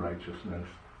only righteousness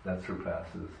that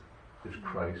surpasses is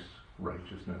Christ's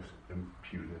righteousness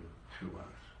imputed to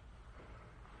us.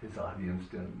 His audience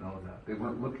didn't know that. They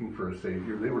weren't looking for a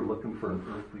Savior. They were looking for an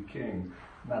earthly king,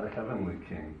 not a heavenly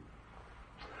king.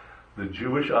 The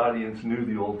Jewish audience knew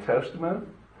the Old Testament,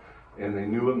 and they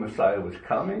knew a Messiah was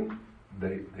coming.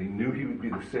 They knew he would be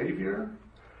the Savior,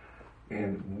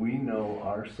 and we know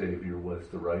our Savior was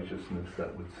the righteousness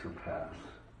that would surpass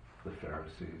the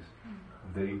Pharisees.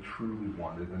 They truly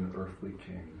wanted an earthly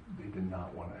king. They did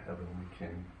not want a heavenly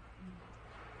king.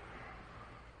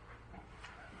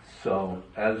 So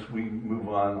as we move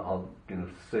on, I'm going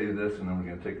to say this and then we're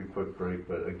going to take a quick break.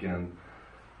 But again,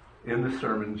 in the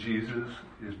sermon, Jesus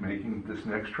is making this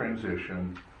next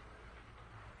transition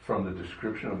from the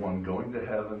description of one going to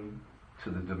heaven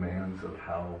to the demands of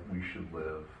how we should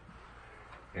live.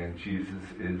 And Jesus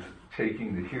is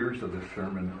taking the hearers of the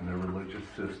sermon and their religious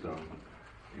system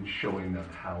and showing them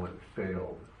how it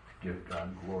failed to give God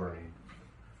glory.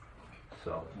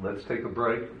 So let's take a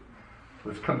break.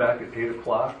 Let's come back at 8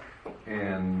 o'clock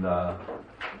and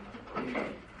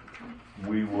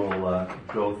we will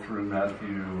go through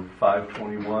Matthew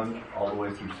 5:21 all the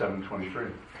way through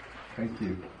 7:23. Thank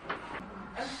you.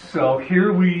 So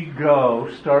here we go,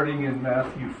 starting in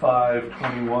Matthew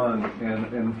 5:21,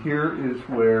 and here is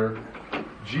where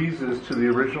Jesus, to the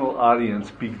original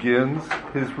audience, begins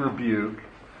his rebuke,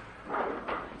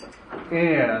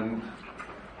 and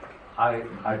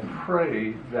I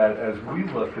pray that as we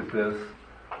look at this,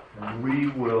 we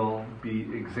will be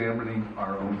examining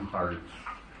our own hearts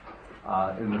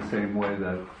in the same way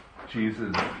that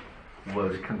Jesus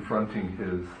was confronting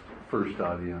his first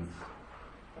audience.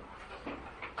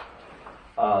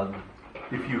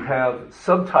 If you have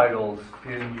subtitles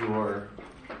in your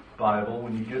Bible,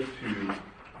 when you get to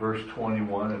verse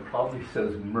 21, it probably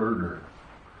says murder.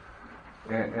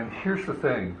 And here's the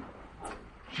thing.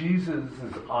 Jesus'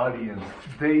 audience,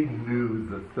 they knew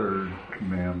the third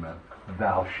commandment,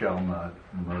 thou shalt not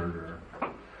murder.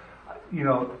 You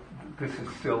know, this is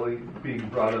silly, being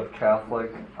brought up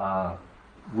Catholic,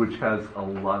 which has a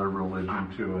lot of religion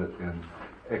to it and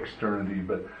externity,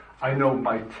 but I know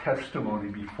my testimony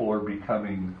before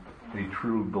becoming a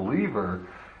true believer.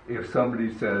 If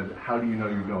somebody said, how do you know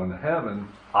you're going to heaven?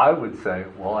 I would say,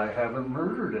 well, I haven't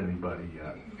murdered anybody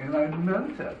yet. And I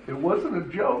meant it. It wasn't a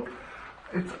joke.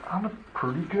 I'm a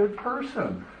pretty good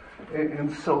person.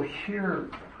 And so here,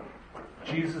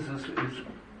 Jesus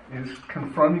is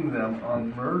confronting them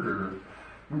on murder.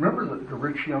 Remember the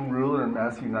rich young ruler in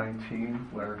Matthew 19,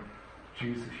 where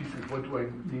he says, what do I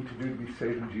need to do to be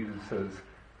saved? And Jesus says,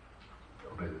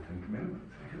 obey the Ten Commandments.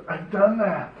 He says, I've done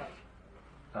that.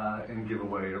 And give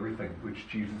away everything, which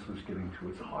Jesus was getting to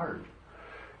his heart.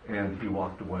 And he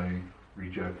walked away,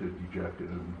 rejected, dejected,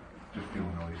 and just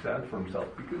feeling really sad for himself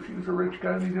because he was a rich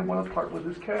guy and he didn't want to part with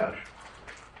his cash.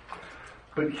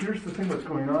 But here's the thing that's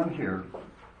going on here.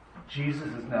 Jesus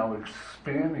is now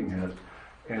expanding it,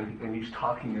 and he's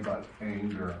talking about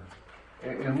anger.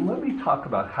 And let me talk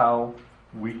about how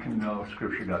we can know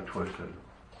Scripture got twisted.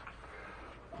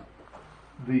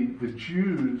 The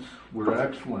Jews were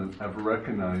excellent at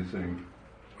recognizing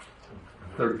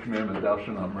the third commandment, thou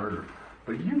shalt not murder.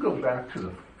 But you go back to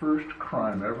the first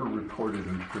crime ever recorded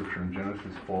in Scripture in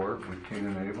Genesis 4 with Cain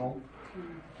and Abel.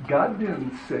 God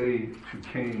didn't say to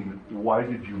Cain, why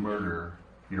did you murder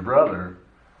your brother?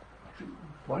 He said,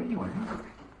 why are you angry?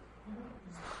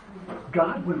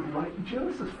 God went right,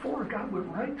 Genesis 4, God went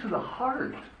right to the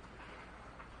heart.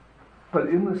 But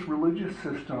in this religious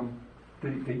system,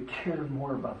 they cared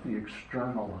more about the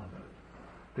external of it.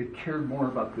 They cared more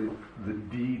about the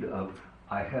deed of,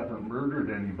 I haven't murdered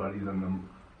anybody, than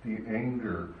the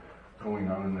anger going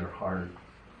on in their heart.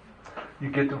 You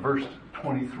get to verse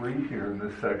 23 here in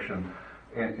this section,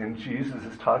 and Jesus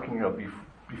is talking about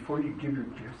before you give your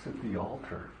gifts at the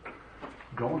altar,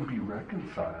 go and be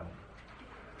reconciled.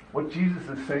 What Jesus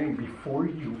is saying, before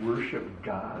you worship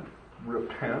God,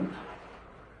 repent.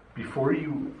 Before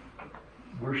you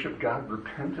worship God,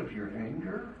 repent of your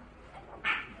anger.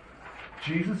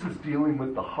 Jesus is dealing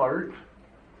with the heart,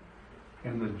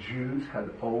 and the Jews had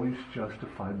always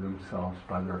justified themselves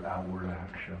by their outward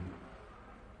action.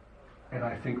 And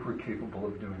I think we're capable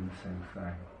of doing the same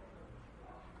thing.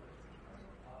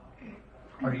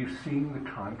 Are you seeing the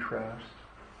contrast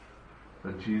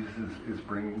that Jesus is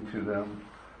bringing to them?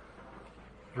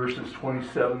 Verses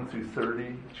 27 through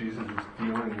 30, Jesus is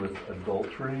dealing with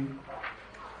adultery.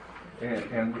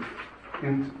 And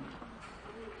in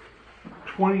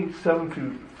 27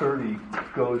 through 30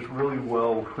 goes really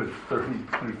well with 30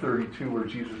 through 32, where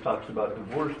Jesus talks about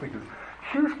divorce, because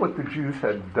here's what the Jews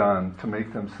had done to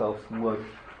make themselves look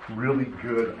really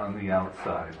good on the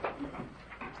outside.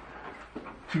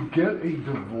 To get a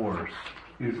divorce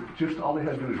is just all they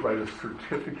had to do is write a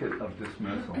certificate of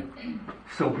dismissal.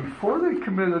 So before they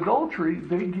commit adultery,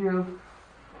 they give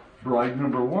bride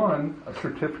number one a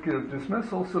certificate of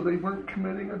dismissal, so they weren't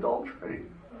committing adultery.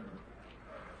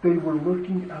 They were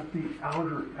looking at the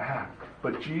outer act.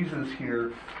 But Jesus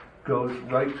here goes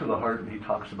right to the heart, and he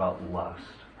talks about lust.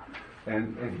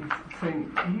 And he's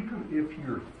saying, even if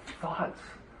your thoughts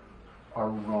are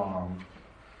wrong,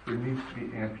 there needs to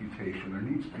be amputation. There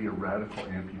needs to be a radical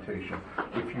amputation.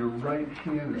 If your right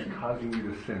hand is causing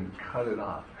you to sin, cut it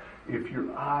off. If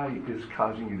your eye is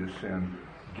causing you to sin,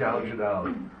 gouge it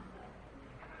out.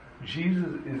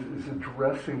 Jesus is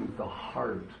addressing the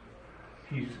heart.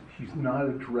 He's not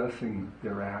addressing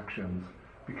their actions,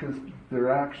 because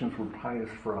their actions were pious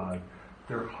fraud.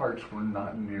 Their hearts were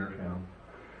not near him.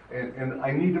 And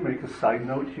I need to make a side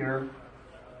note here,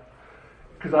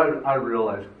 because I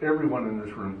realize everyone in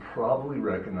this room probably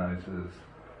recognizes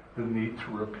the need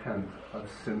to repent of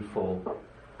sinful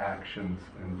actions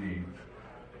and deeds.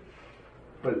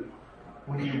 But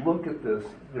when you look at this,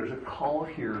 there's a call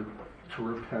here to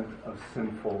repent of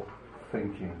sinful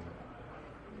thinking.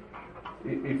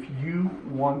 If you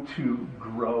want to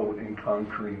grow in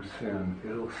conquering sin,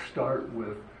 it'll start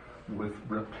with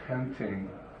repenting,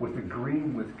 with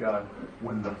agreeing with God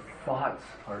when the thoughts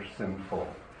are sinful.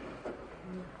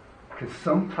 Because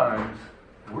sometimes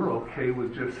we're okay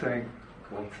with just saying,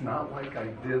 well, it's not like I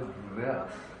did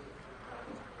this.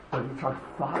 But it's our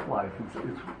thought life. It's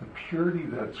the purity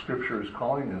that Scripture is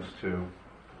calling us to.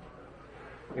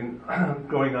 And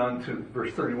going on to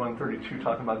verse 31, 32,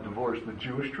 talking about divorce, the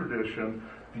Jewish tradition,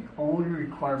 the only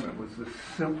requirement was this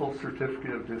simple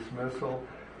certificate of dismissal.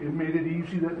 It made it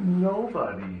easy that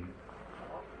nobody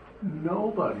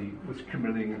was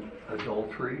committing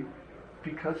adultery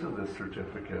because of this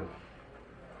certificate.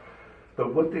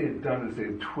 But what they had done is they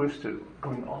had twisted,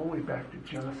 going all the way back to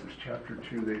Genesis chapter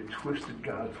 2, they had twisted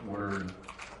God's word.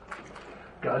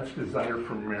 God's desire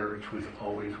for marriage was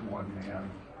always one man,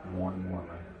 one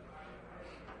woman.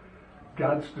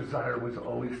 God's desire was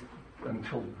always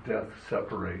until death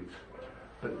separates.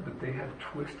 But they had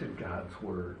twisted God's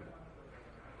word.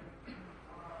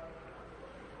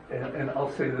 And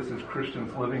I'll say this as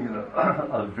Christians living in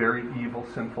a very evil,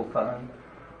 sinful time.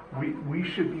 We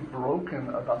should be broken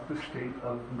about the state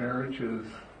of marriages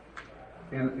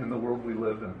in the world we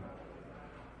live in.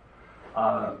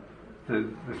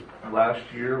 This last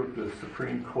year, with the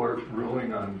Supreme Court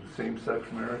ruling on same-sex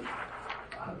marriage,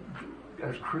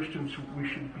 as Christians, we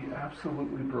should be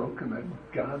absolutely broken that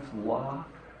God's law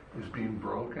is being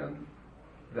broken,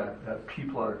 that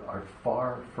people are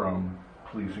far from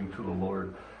pleasing to the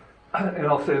Lord. And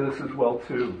I'll say this as well,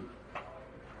 too.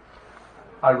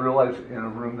 I realize in a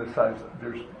room this size,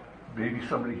 there's maybe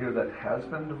somebody here that has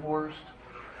been divorced.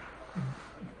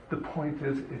 The point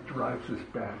is, it drives us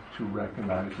back to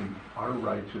recognizing our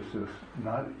righteousness,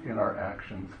 not in our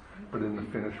actions, but in the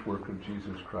finished work of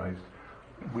Jesus Christ.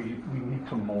 We need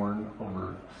to mourn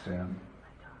over sin.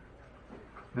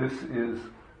 This is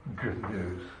good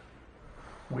news.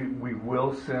 We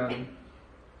will sin.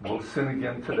 We'll sin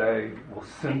again today. We'll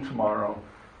sin tomorrow.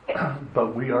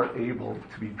 But we are able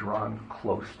to be drawn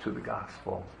close to the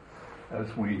gospel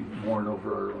as we mourn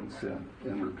over our own sin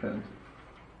and repent.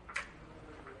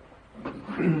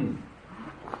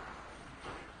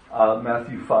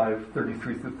 Matthew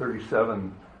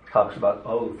 5:33-37 talks about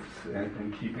oaths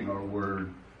and keeping our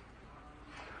word.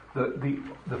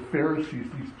 The Pharisees,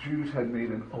 these Jews, had made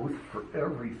an oath for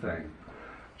everything.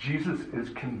 Jesus is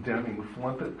condemning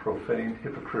flippant, profane,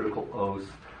 hypocritical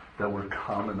oaths that were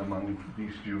common among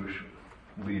these Jewish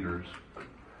leaders.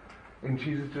 And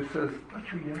Jesus just says,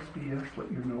 let your yes be yes, let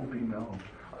your no be no.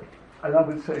 And I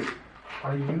would say,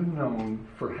 are you known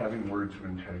for having words of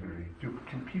integrity?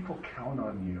 Can people count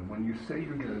on you? When you say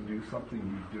you're going to do something,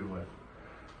 you do it.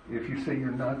 If you say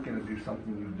you're not going to do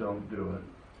something, you don't do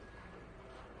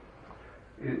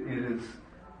it. It is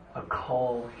a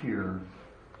call here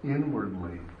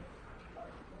inwardly.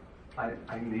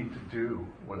 I need to do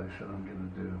what I said I'm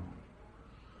going to do.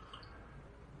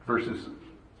 Verses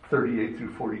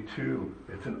 38-42,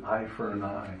 it's an eye for an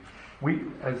eye. We,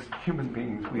 as human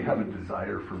beings, we have a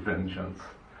desire for vengeance.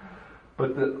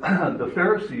 But the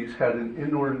Pharisees had an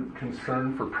inward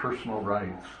concern for personal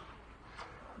rights.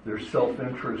 Their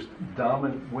self-interest,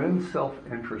 when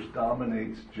self-interest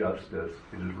dominates justice,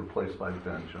 it is replaced by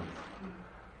vengeance.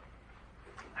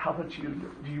 How about you?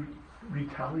 Do you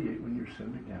retaliate when you're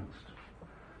sinned against?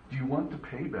 Do you want to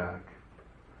pay back?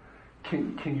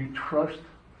 Can you trust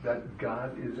that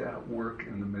God is at work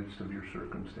in the midst of your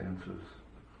circumstances?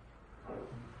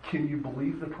 Can you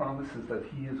believe the promises that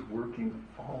He is working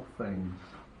all things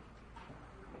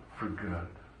for good,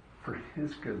 for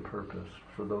His good purpose,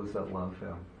 for those that love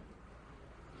Him?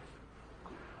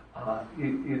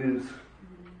 It is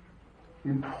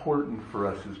important for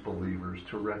us as believers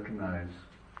to recognize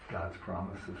God's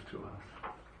promises to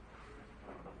us.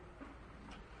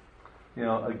 You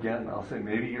know, again, I'll say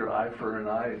maybe your eye for an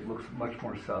eye looks much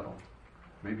more subtle.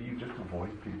 Maybe you just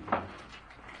avoid people.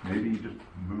 Maybe you just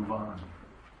move on.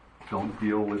 Don't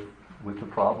deal with the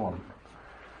problem.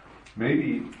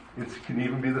 Maybe it can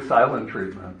even be the silent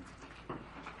treatment.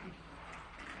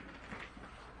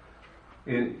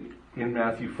 In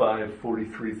Matthew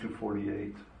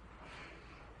 5:43-48,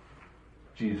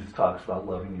 Jesus talks about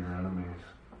loving your enemies.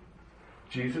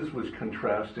 Jesus was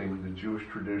contrasting the Jewish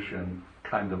tradition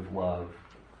kind of love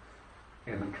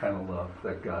and the kind of love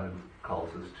that God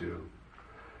calls us to.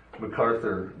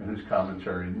 MacArthur, in his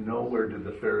commentary, nowhere did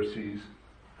the Pharisees'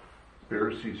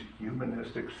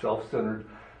 humanistic, self-centered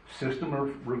system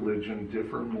of religion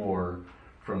differ more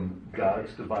from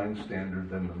God's divine standard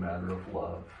than the matter of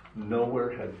love.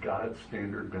 Nowhere had God's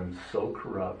standard been so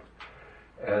corrupt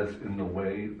as in the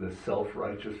way the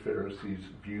self-righteous Pharisees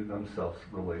view themselves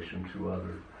in relation to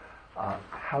others.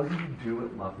 How do you do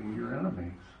at loving your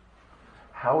enemies?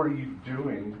 How are you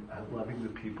doing at loving the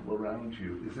people around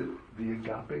you? Is it the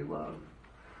agape love?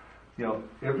 You know,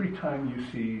 every time you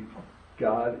see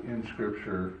God in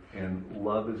Scripture, and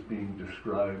love is being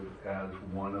described as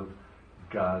one of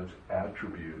God's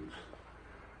attributes.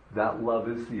 That love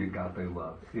is the agape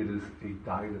love. It is a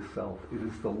die to self. It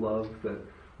is the love that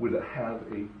would have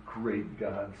a great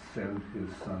God send his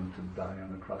Son to die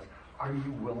on the cross. Are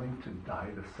you willing to die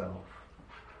to self?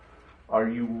 Are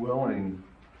you willing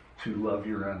to love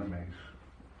your enemies?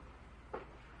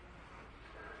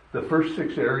 The first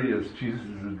 6 areas Jesus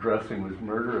is addressing was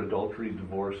murder, adultery,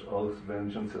 divorce, oaths,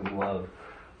 vengeance, and love.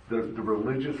 The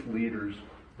religious leaders,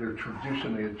 their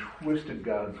tradition, they had twisted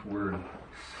God's word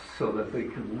so that they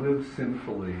could live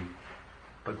sinfully,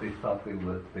 but they thought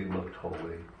they looked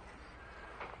holy.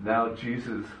 Now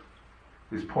Jesus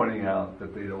is pointing out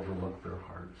that they overlooked their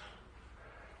hearts.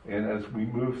 And as we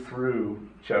move through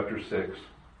chapter 6,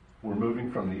 we're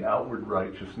moving from the outward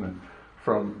righteousness,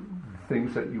 from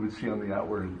things that you would see on the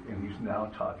outward, and he's now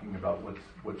talking about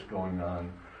what's going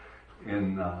on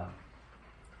in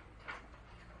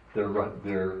their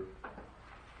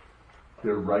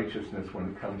righteousness when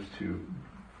it comes to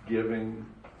giving,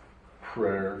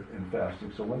 prayer, and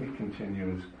fasting. So let me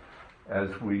continue as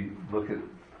we look at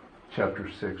chapter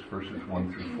 6, verses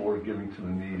 1 through 4, giving to the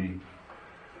needy.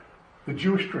 The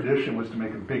Jewish tradition was to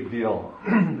make a big deal.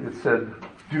 It said,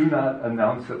 do not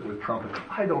announce it with trumpets.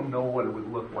 I don't know what it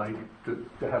would look like to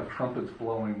have trumpets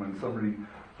blowing when somebody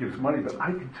gives money, but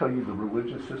I can tell you the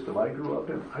religious system I grew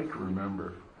up in, I can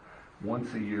remember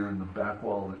once a year in the back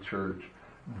wall of the church,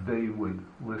 they would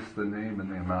list the name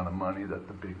and the amount of money that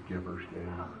the big givers gave.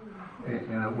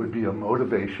 And it would be a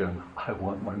motivation. I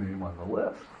want my name on the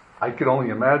list. I could only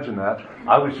imagine that.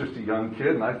 I was just a young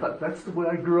kid, and I thought that's the way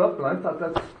I grew up, and I thought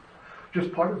that's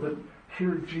just part of it.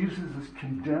 Here Jesus is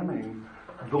condemning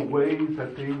the way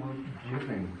that they were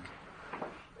giving.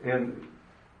 And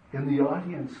the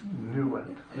audience knew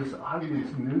it. This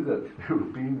audience knew that they were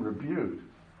being rebuked.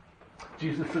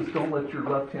 Jesus says, don't let your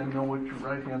left hand know what your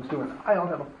right hand's doing. I don't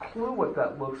have a clue what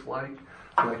that looks like,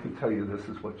 but I can tell you this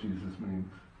is what Jesus means.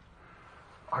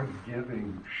 Our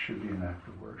giving should be an act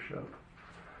of worship.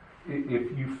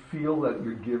 If you feel that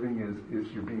your giving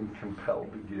is you're being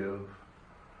compelled to give,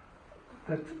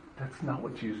 that's not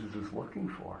what Jesus is looking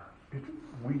for.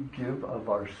 We give of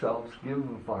ourselves, give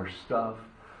of our stuff,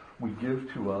 we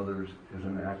give to others as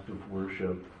an act of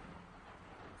worship.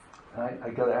 I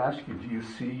got to ask you, do you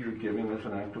see your giving as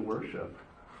an act of worship?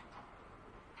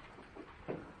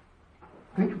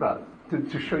 Think about it,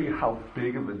 to show you how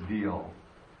big of a deal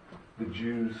the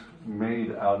Jews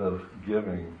made out of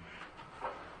giving.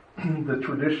 The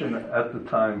tradition at the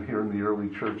time here in the early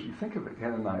church, you think of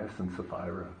Ananias and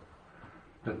Sapphira,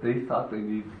 that they thought they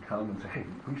needed to come and say, hey,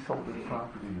 we sold this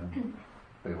property, and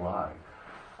they lied.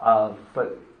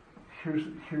 But here's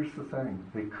the thing.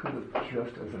 They could have,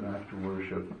 just as an act of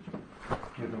worship,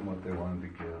 given what they wanted to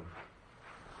give.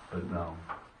 But no.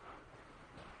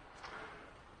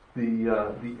 The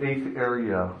 8th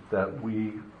area that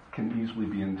we can easily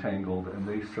be entangled, and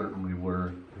they certainly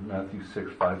were, in Matthew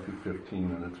 6, 5 through 15,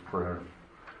 and it's prayer.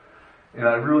 And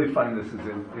I really find this is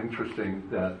interesting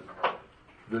that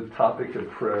the topic of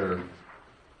prayer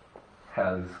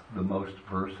has the most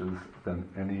verses than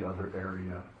any other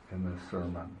area in this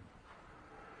sermon.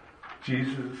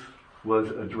 Jesus was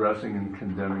addressing and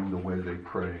condemning the way they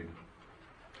prayed.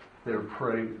 Their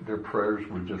prayers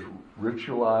were just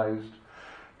ritualized.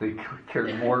 They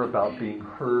cared more about being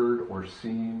heard or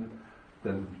seen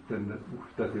than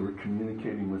that they were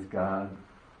communicating with God.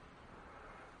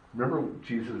 Remember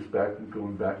Jesus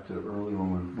going back to early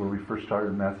when we first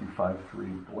started Matthew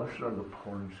 5:3. Blessed are the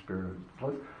poor in spirit.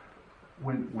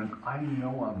 When I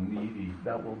know I'm needy,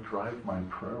 that will drive my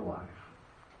prayer life.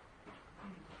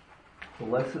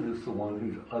 Blessed is the one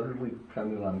who's utterly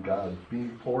dependent on God.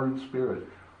 Being poor in spirit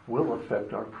will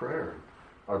affect our prayer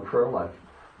life.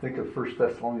 Think of 1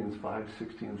 Thessalonians 5,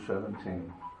 16,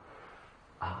 17.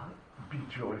 Be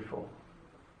joyful.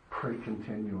 Pray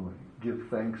continually. Give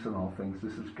thanks in all things.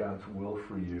 This is God's will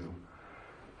for you.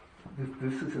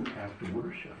 This is an act of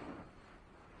worship.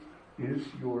 Is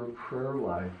your prayer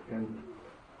life, and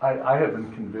I have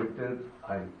been convicted.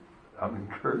 I'm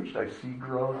encouraged. I see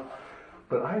growth.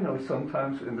 But I know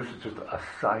sometimes, and this is just a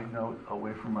side note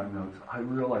away from my notes, I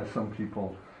realize some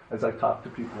people, as I talk to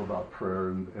people about prayer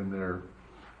and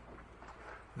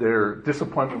their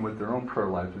disappointment with their own prayer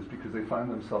life is because they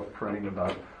find themselves praying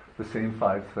about the same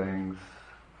 5 things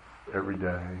every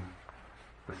day,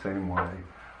 the same way.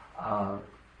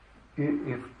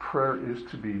 If prayer is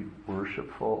to be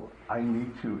worshipful,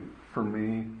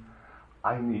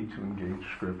 I need to engage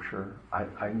Scripture.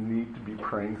 I need to be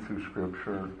praying through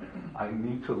Scripture. I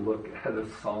need to look at a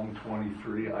Psalm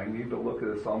 23. I need to look at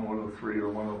a Psalm 103 or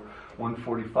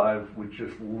 145, which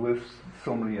just lists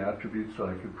so many attributes that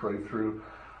I could pray through.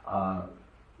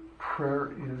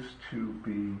 Prayer is to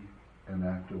be an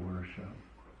act of worship,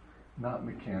 not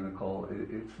mechanical.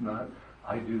 It's not,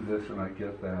 I do this and I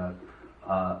get that.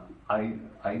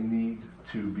 I need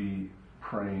to be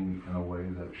praying in a way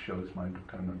that shows my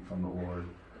dependence on the Lord.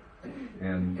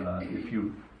 And if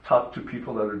you talk to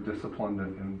people that are disciplined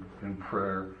in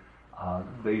prayer,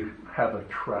 they have a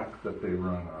track that they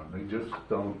run on. They just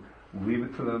don't leave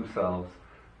it to themselves,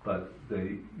 but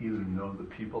they either know the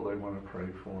people they want to pray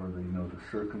for, they know the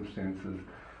circumstances,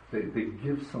 they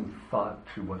give some thought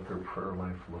to what their prayer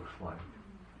life looks like.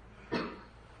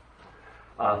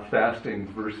 Fasting,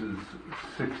 verses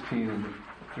 16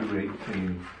 through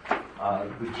 18.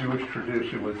 The Jewish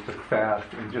tradition was to fast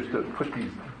and just to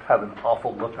have an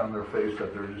awful look on their face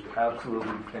that they're just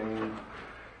absolutely pained.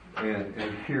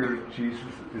 And here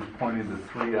Jesus is pointing to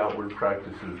three outward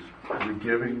practices: your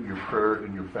giving, your prayer,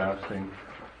 and your fasting.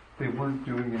 They weren't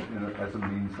doing it as a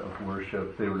means of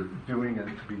worship. They were doing it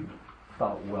to be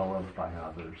thought well of by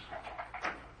others.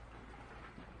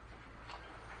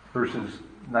 Verses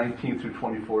 19 through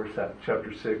 24,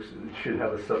 chapter 6, it should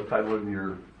have a subtitle in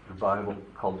your Bible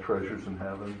called Treasures in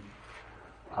Heaven.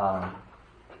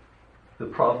 The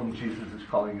problem Jesus is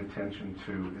calling attention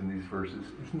to in these verses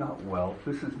is not wealth.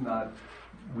 This is not,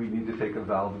 we need to take a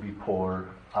vow to be poor.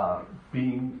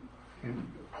 Being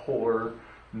poor,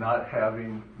 not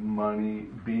having money,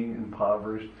 being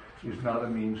impoverished is not a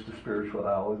means to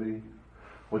spirituality.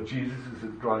 What Jesus is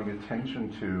drawing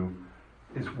attention to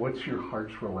is, what's your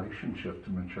heart's relationship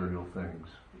to material things?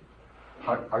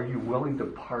 Are you willing to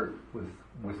part with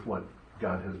what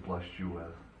God has blessed you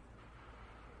with?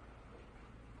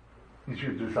 Is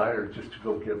your desire just to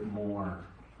go get more?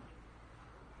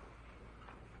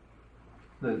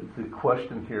 The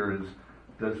question here is,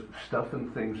 does stuff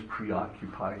and things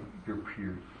preoccupy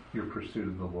your pursuit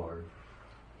of the Lord?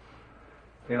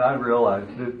 And I realize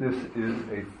that this is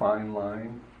a fine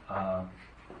line.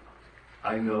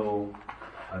 I know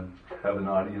I have an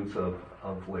audience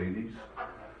of ladies,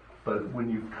 but when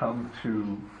you come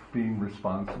to being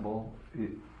responsible,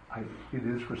 it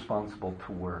is responsible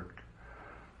to work.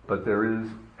 But there is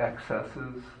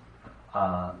excesses.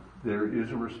 There is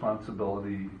a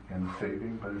responsibility in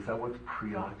saving, but is that what's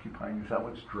preoccupying? Is that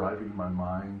what's driving my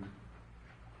mind?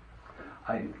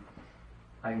 I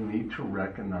need to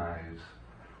recognize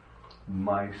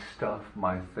my stuff,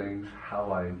 my things,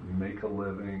 how I make a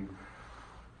living.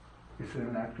 Is it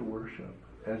an act of worship?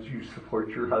 As you support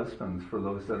your husbands, for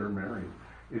those that are married,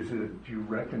 do you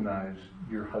recognize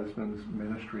your husband's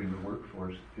ministry in the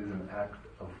workforce is an act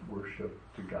of worship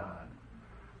to God?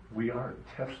 We are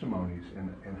testimonies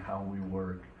in how we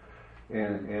work.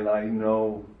 And I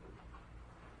know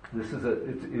it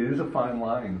is a fine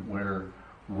line where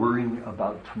worrying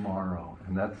about tomorrow,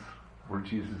 and that's where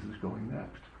Jesus is going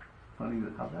next. Funny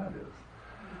how that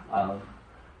is.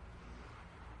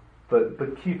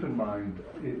 But keep in mind,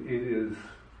 it is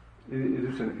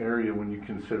an area when you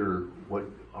consider what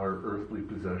our earthly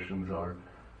possessions are.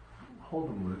 Hold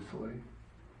them loosely.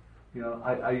 You know,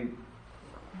 I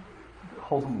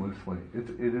hold them loosely.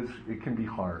 It can be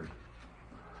hard.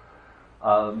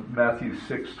 Matthew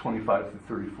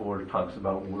 6:25-34 talks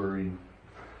about worry.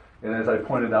 And as I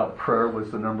pointed out, prayer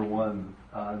was the number one.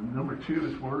 Number two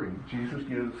is worry. Jesus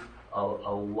gives a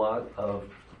lot of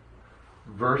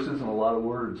verses and a lot of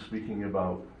words speaking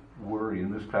about worry.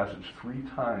 In this passage, 3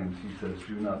 times he says,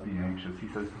 do not be anxious. He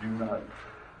says,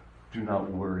 do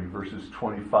not worry. Verses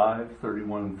 25,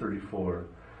 31, and 34.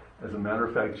 As a matter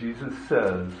of fact, Jesus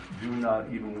says, do not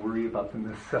even worry about the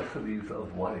necessities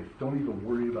of life. Don't even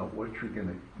worry about what you're going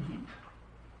to eat.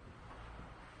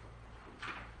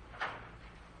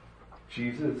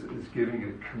 Jesus is giving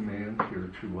a command here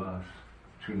to us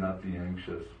to not be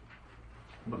anxious.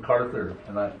 MacArthur,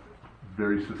 and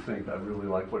very succinct, I really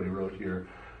like what he wrote here.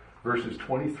 Verses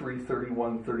 23,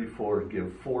 31, 34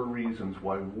 give 4 reasons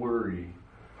why worry,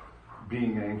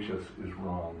 being anxious, is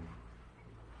wrong.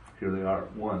 Here they are.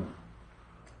 1,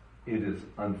 it is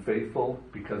unfaithful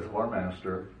because of our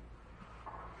master.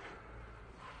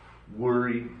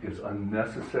 Worry is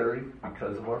unnecessary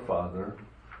because of our Father.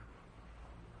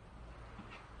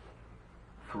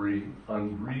 3,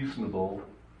 unreasonable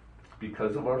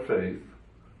because of our faith.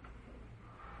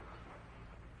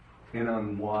 And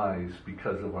unwise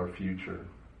because of our future.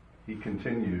 He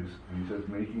continues, and he says,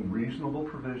 making reasonable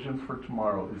provisions for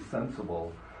tomorrow is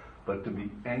sensible, but to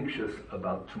be anxious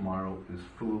about tomorrow is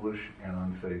foolish and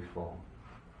unfaithful.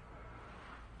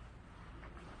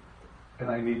 And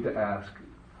I need to ask,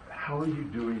 how are you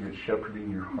doing at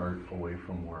shepherding your heart away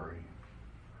from worry?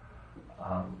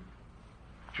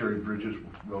 Jerry Bridges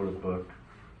wrote a book,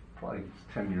 probably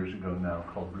 10 years ago now,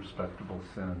 called Respectable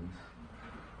Sins,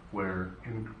 where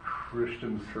in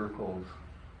Christian circles,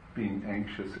 being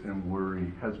anxious and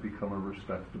worry has become a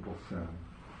respectable sin.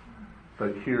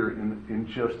 But here, in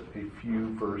just a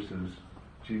few verses,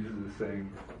 Jesus is saying,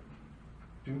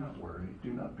 do not worry,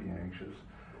 do not be anxious.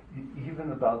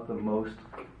 Even about the most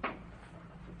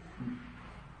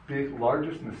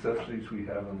largest necessities we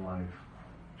have in life,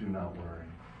 do not worry.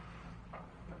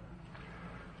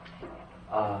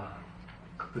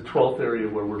 The 12th area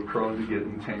where we're prone to get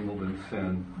entangled in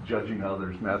sin, judging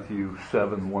others, Matthew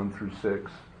 7, 1 through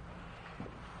 6.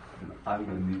 And I'm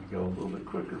going to need to go a little bit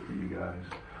quicker for you guys.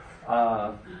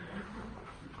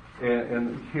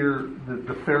 And here,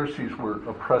 the Pharisees were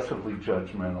oppressively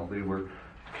judgmental. They were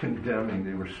condemning.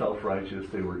 They were self-righteous.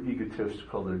 They were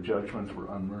egotistical. Their judgments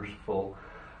were unmerciful.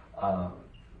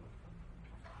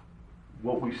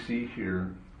 What we see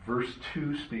here, verse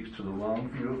 2 speaks to the wrong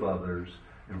view of others,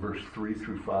 and verse 3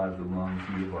 through 5, the wrong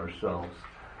view of ourselves.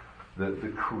 That the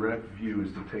correct view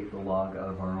is to take the log out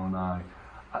of our own eye.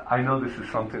 I know this is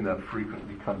something that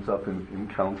frequently comes up in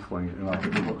counseling, and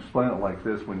I'll explain it like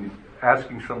this. When you're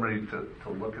asking somebody to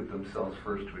look at themselves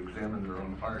first, to examine their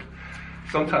own heart,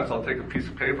 sometimes I'll take a piece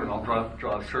of paper and I'll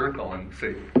draw a circle and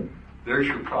say, there's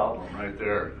your problem right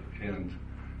there. And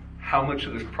how much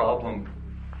of this problem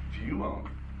do you own?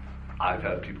 I've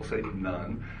had people say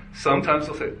none. Sometimes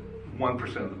they'll say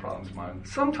 1% of the problem's mine.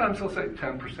 Sometimes they'll say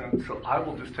 10%. So I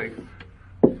will just take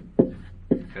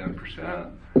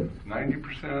 10%,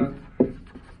 90%.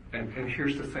 And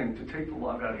here's the thing, to take the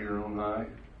log out of your own eye,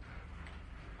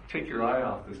 take your eye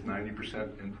off this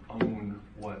 90% and own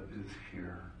what is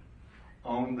here.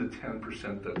 Own the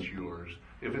 10% that's yours.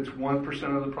 If it's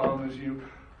 1% of the problem is you,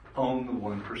 own the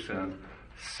 1%.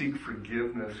 Seek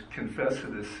forgiveness. Confess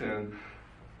it as sin.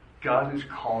 God is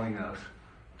calling us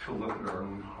to look at our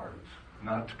own hearts,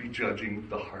 not to be judging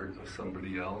the heart of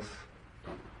somebody else.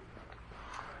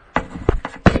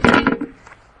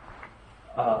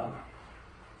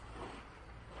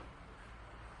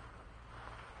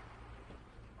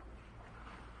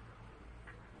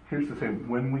 Here's the thing,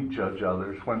 when we judge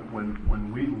others,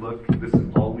 when we look, this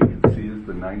is all we can see is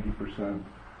the 90%,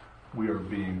 we are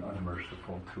being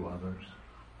unmerciful to others,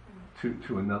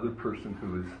 to another person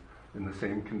who is in the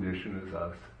same condition as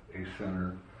us, a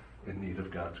sinner in need of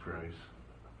God's grace.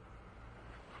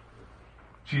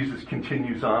 Jesus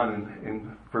continues on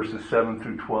in verses 7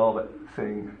 through 12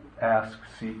 saying, ask,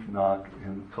 seek, knock,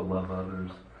 and to love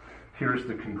others. Here's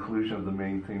the conclusion of the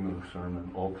main theme of the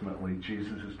sermon. Ultimately,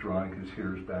 Jesus is drawing his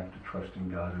hearers back to trusting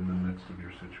God in the midst of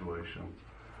your situation.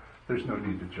 There's no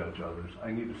need to judge others.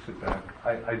 I need to sit back.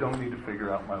 I don't need to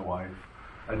figure out my wife.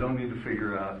 I don't need to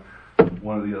figure out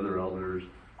one of the other elders.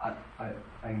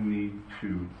 I need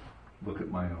to look at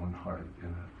my own heart in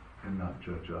it and not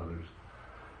judge others.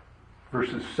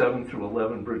 Verses 7 through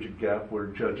 11 bridge a gap where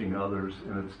judging others,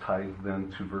 and it's tied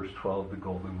then to verse 12, the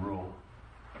golden rule.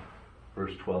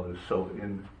 Verse 12 is, so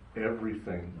in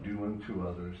everything do unto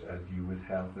others as you would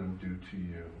have them do to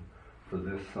you. For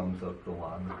this sums up the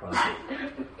law and the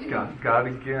prophets. God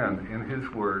again, in his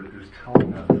word, is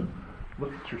telling us,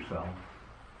 look at yourself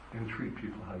and treat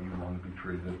people how you want to be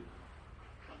treated.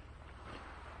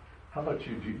 How about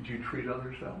you? Do you treat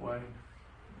others that way?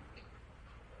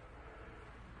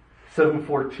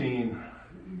 7:14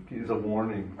 is a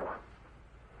warning.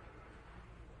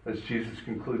 As Jesus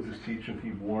concludes his teaching,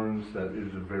 he warns that it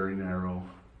is a very narrow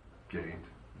gate.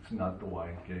 It's not the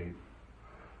wide gate.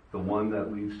 The one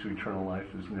that leads to eternal life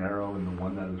is narrow, and the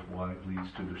one that is wide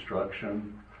leads to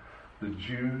destruction. The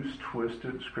Jews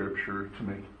twisted Scripture to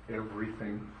make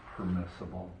everything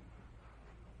permissible.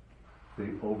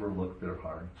 They overlooked their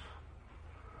hearts.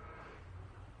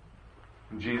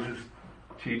 In Jesus'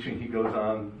 teaching, he goes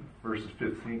on, verses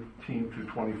 15 through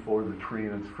 24, the tree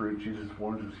and its fruit. Jesus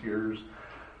warns his hearers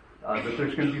that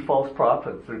there's going to be false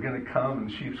prophets. They're going to come in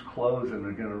sheep's clothes, and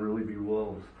they're going to really be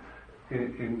wolves.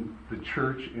 In the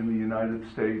church in the United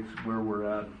States, where we're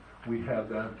at, we have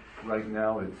that right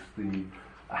now. It's the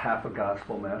half a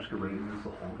gospel masquerading as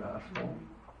the whole gospel.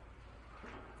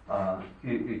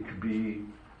 It could be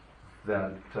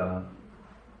that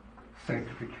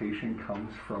sanctification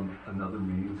comes from another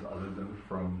means other than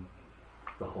from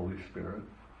the Holy Spirit,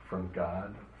 from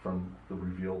God, from the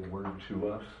revealed word to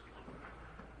us.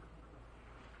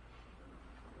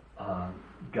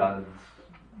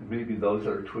 Maybe those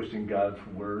that are twisting God's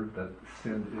word, that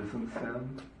sin isn't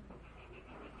sin.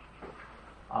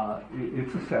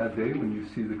 It's a sad day when you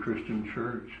see the Christian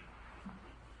church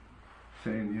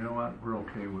saying, you know what, we're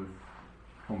okay with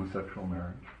homosexual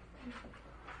marriage.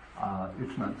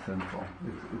 It's not sinful.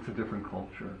 It's a different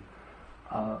culture.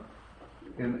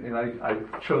 And I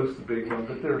chose the big one,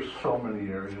 but there are so many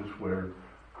areas where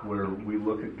we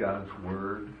look at God's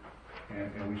Word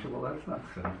and we say, well, that's not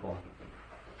sinful.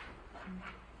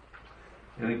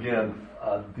 And again,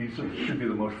 these should be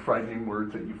the most frightening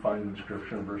words that you find in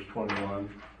Scripture in verse 21.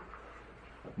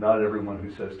 Not everyone who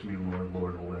says to me, Lord,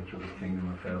 Lord, will enter the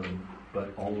kingdom of heaven,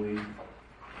 but only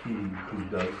he who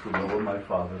does the will of my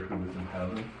Father who is in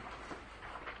heaven.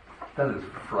 That is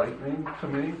frightening to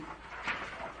me.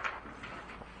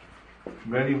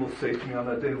 Many will say to me on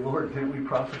that day, Lord, didn't we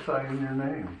prophesy in your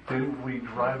name? Didn't we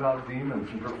drive out demons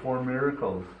and perform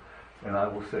miracles? And I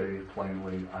will say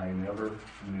plainly, I never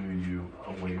knew you.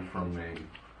 Away from me,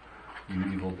 you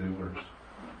evildoers.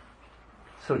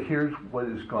 So here's what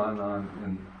has gone on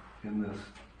in this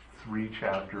 3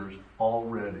 chapters, all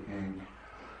red ink,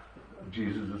 of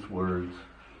Jesus' words.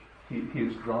 He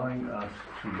is drawing us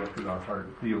to look at our heart.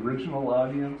 The original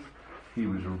audience, he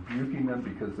was rebuking them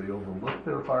because they overlooked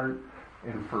their heart.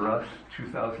 And for us,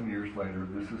 2,000 years later,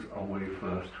 this is a way for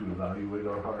us to evaluate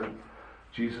our heart.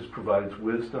 Jesus provides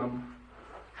wisdom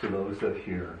to those that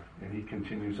hear. And he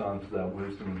continues on to that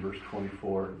wisdom in verse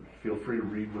 24. Feel free to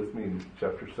read with me in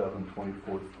chapter 7,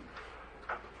 24.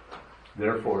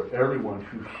 Therefore, everyone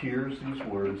who hears these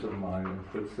words of mine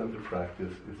and puts them to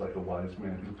practice is like a wise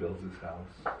man who builds his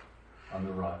house on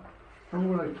the rock.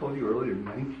 Remember what I told you earlier?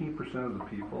 19% of the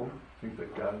people think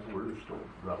that God's word is still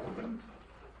relevant.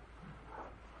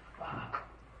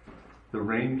 The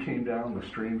rain came down, the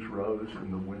streams rose,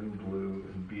 and the wind blew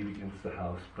and beat against the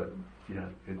house, but yet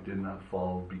it did not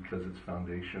fall because its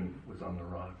foundation was on the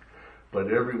rock.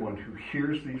 But everyone who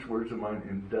hears these words of mine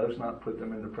and does not put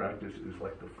them into practice is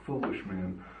like the foolish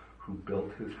man who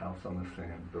built his house on the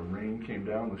sand. The rain came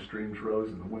down, the streams rose,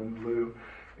 and the wind blew,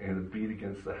 and it beat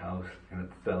against the house, and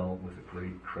it fell with a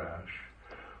great crash.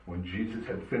 When Jesus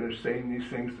had finished saying these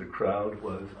things, the crowd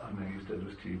was amazed at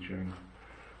his teaching,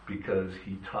 because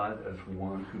he taught as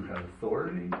one who had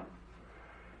authority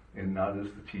and not as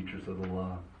the teachers of the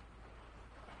law.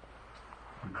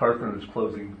 MacArthur, in his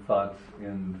closing thoughts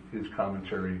in his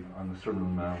commentary on the Sermon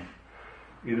on the Mount,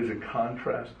 it is a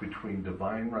contrast between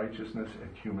divine righteousness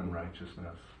and human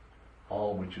righteousness,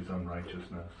 all which is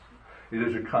unrighteousness. It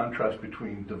is a contrast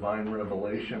between divine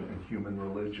revelation and human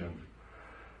religion,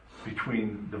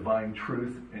 between divine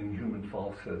truth and human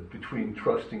falsehood, between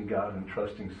trusting God and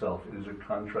trusting self. It is a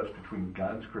contrast between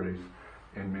God's grace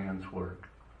and man's work.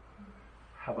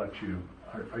 How about you?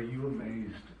 Are you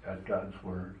amazed at God's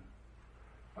word?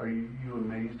 Are you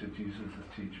amazed at Jesus'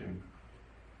 teaching?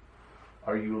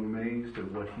 Are you amazed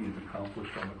at what he has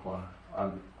accomplished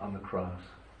on the cross?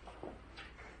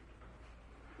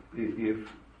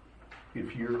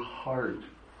 If your heart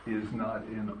is not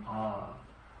in awe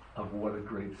of what a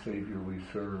great Savior we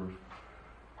serve,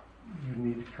 you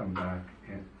need to come back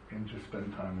and just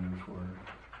spend time in his word.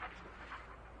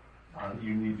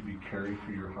 You need to be caring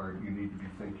for your heart. You need to be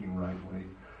thinking rightly.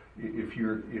 If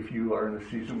you are in a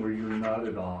season where you're not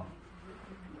at all,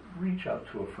 reach out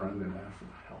to a friend and ask them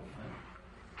to help.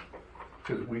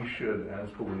 Because we should, as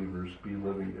believers, be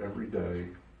living every day.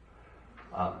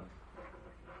 I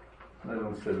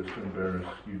don't say this to embarrass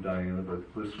you, Diana, but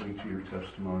listening to your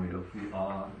testimony of the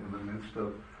awe in the midst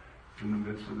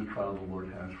of the trial the Lord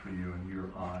has for you, and your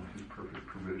awe at his perfect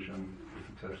provision is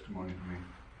a testimony to me.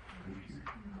 Thank you.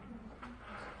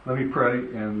 Let me pray,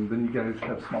 and then you guys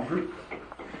have small groups.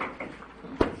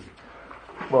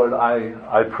 Lord,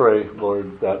 I pray,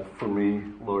 Lord, that for me,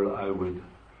 Lord, I would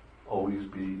always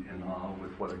be in awe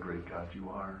with what a great God you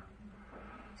are.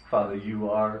 Father, you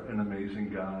are an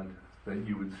amazing God, that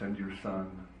you would send your Son,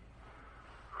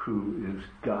 who is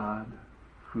God,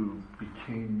 who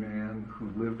became man, who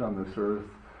lived on this earth,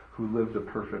 who lived a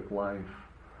perfect life,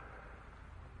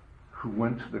 who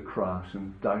went to the cross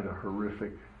and died a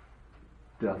horrific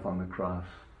death on the cross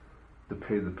to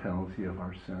pay the penalty of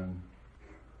our sin.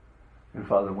 And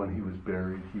Father, when he was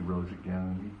buried, he rose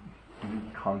again, and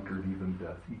he conquered even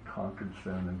death. He conquered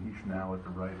sin, and he's now at the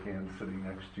right hand sitting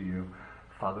next to you.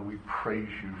 Father, we praise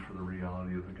you for the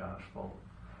reality of the gospel.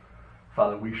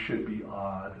 Father, we should be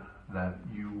awed that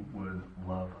you would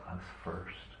love us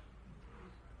first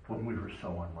when we were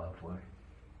so unlovely.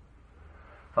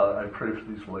 Father, I pray for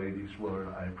these ladies, Lord.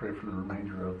 I pray for the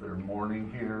remainder of their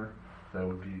morning here. That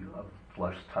would be a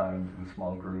blessed time in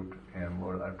small group. And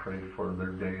Lord, I pray for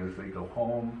their day as they go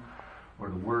home or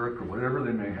to work or whatever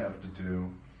they may have to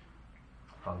do.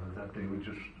 Father, that they would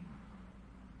just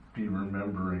be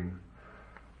remembering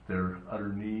their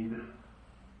utter need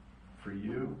for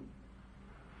you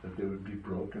that they would be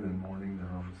broken and mourning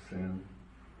their own sin.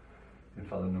 And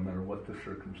Father, no matter what the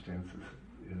circumstances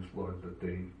is, Lord, that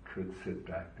they could sit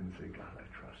back and say, God, I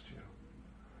trust you.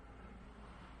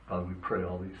 Father, we pray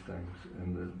all these things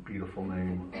in the beautiful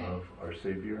name of our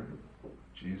Savior,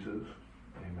 Jesus.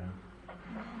 Amen.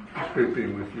 It's great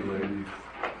being with you, ladies.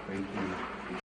 Thank you.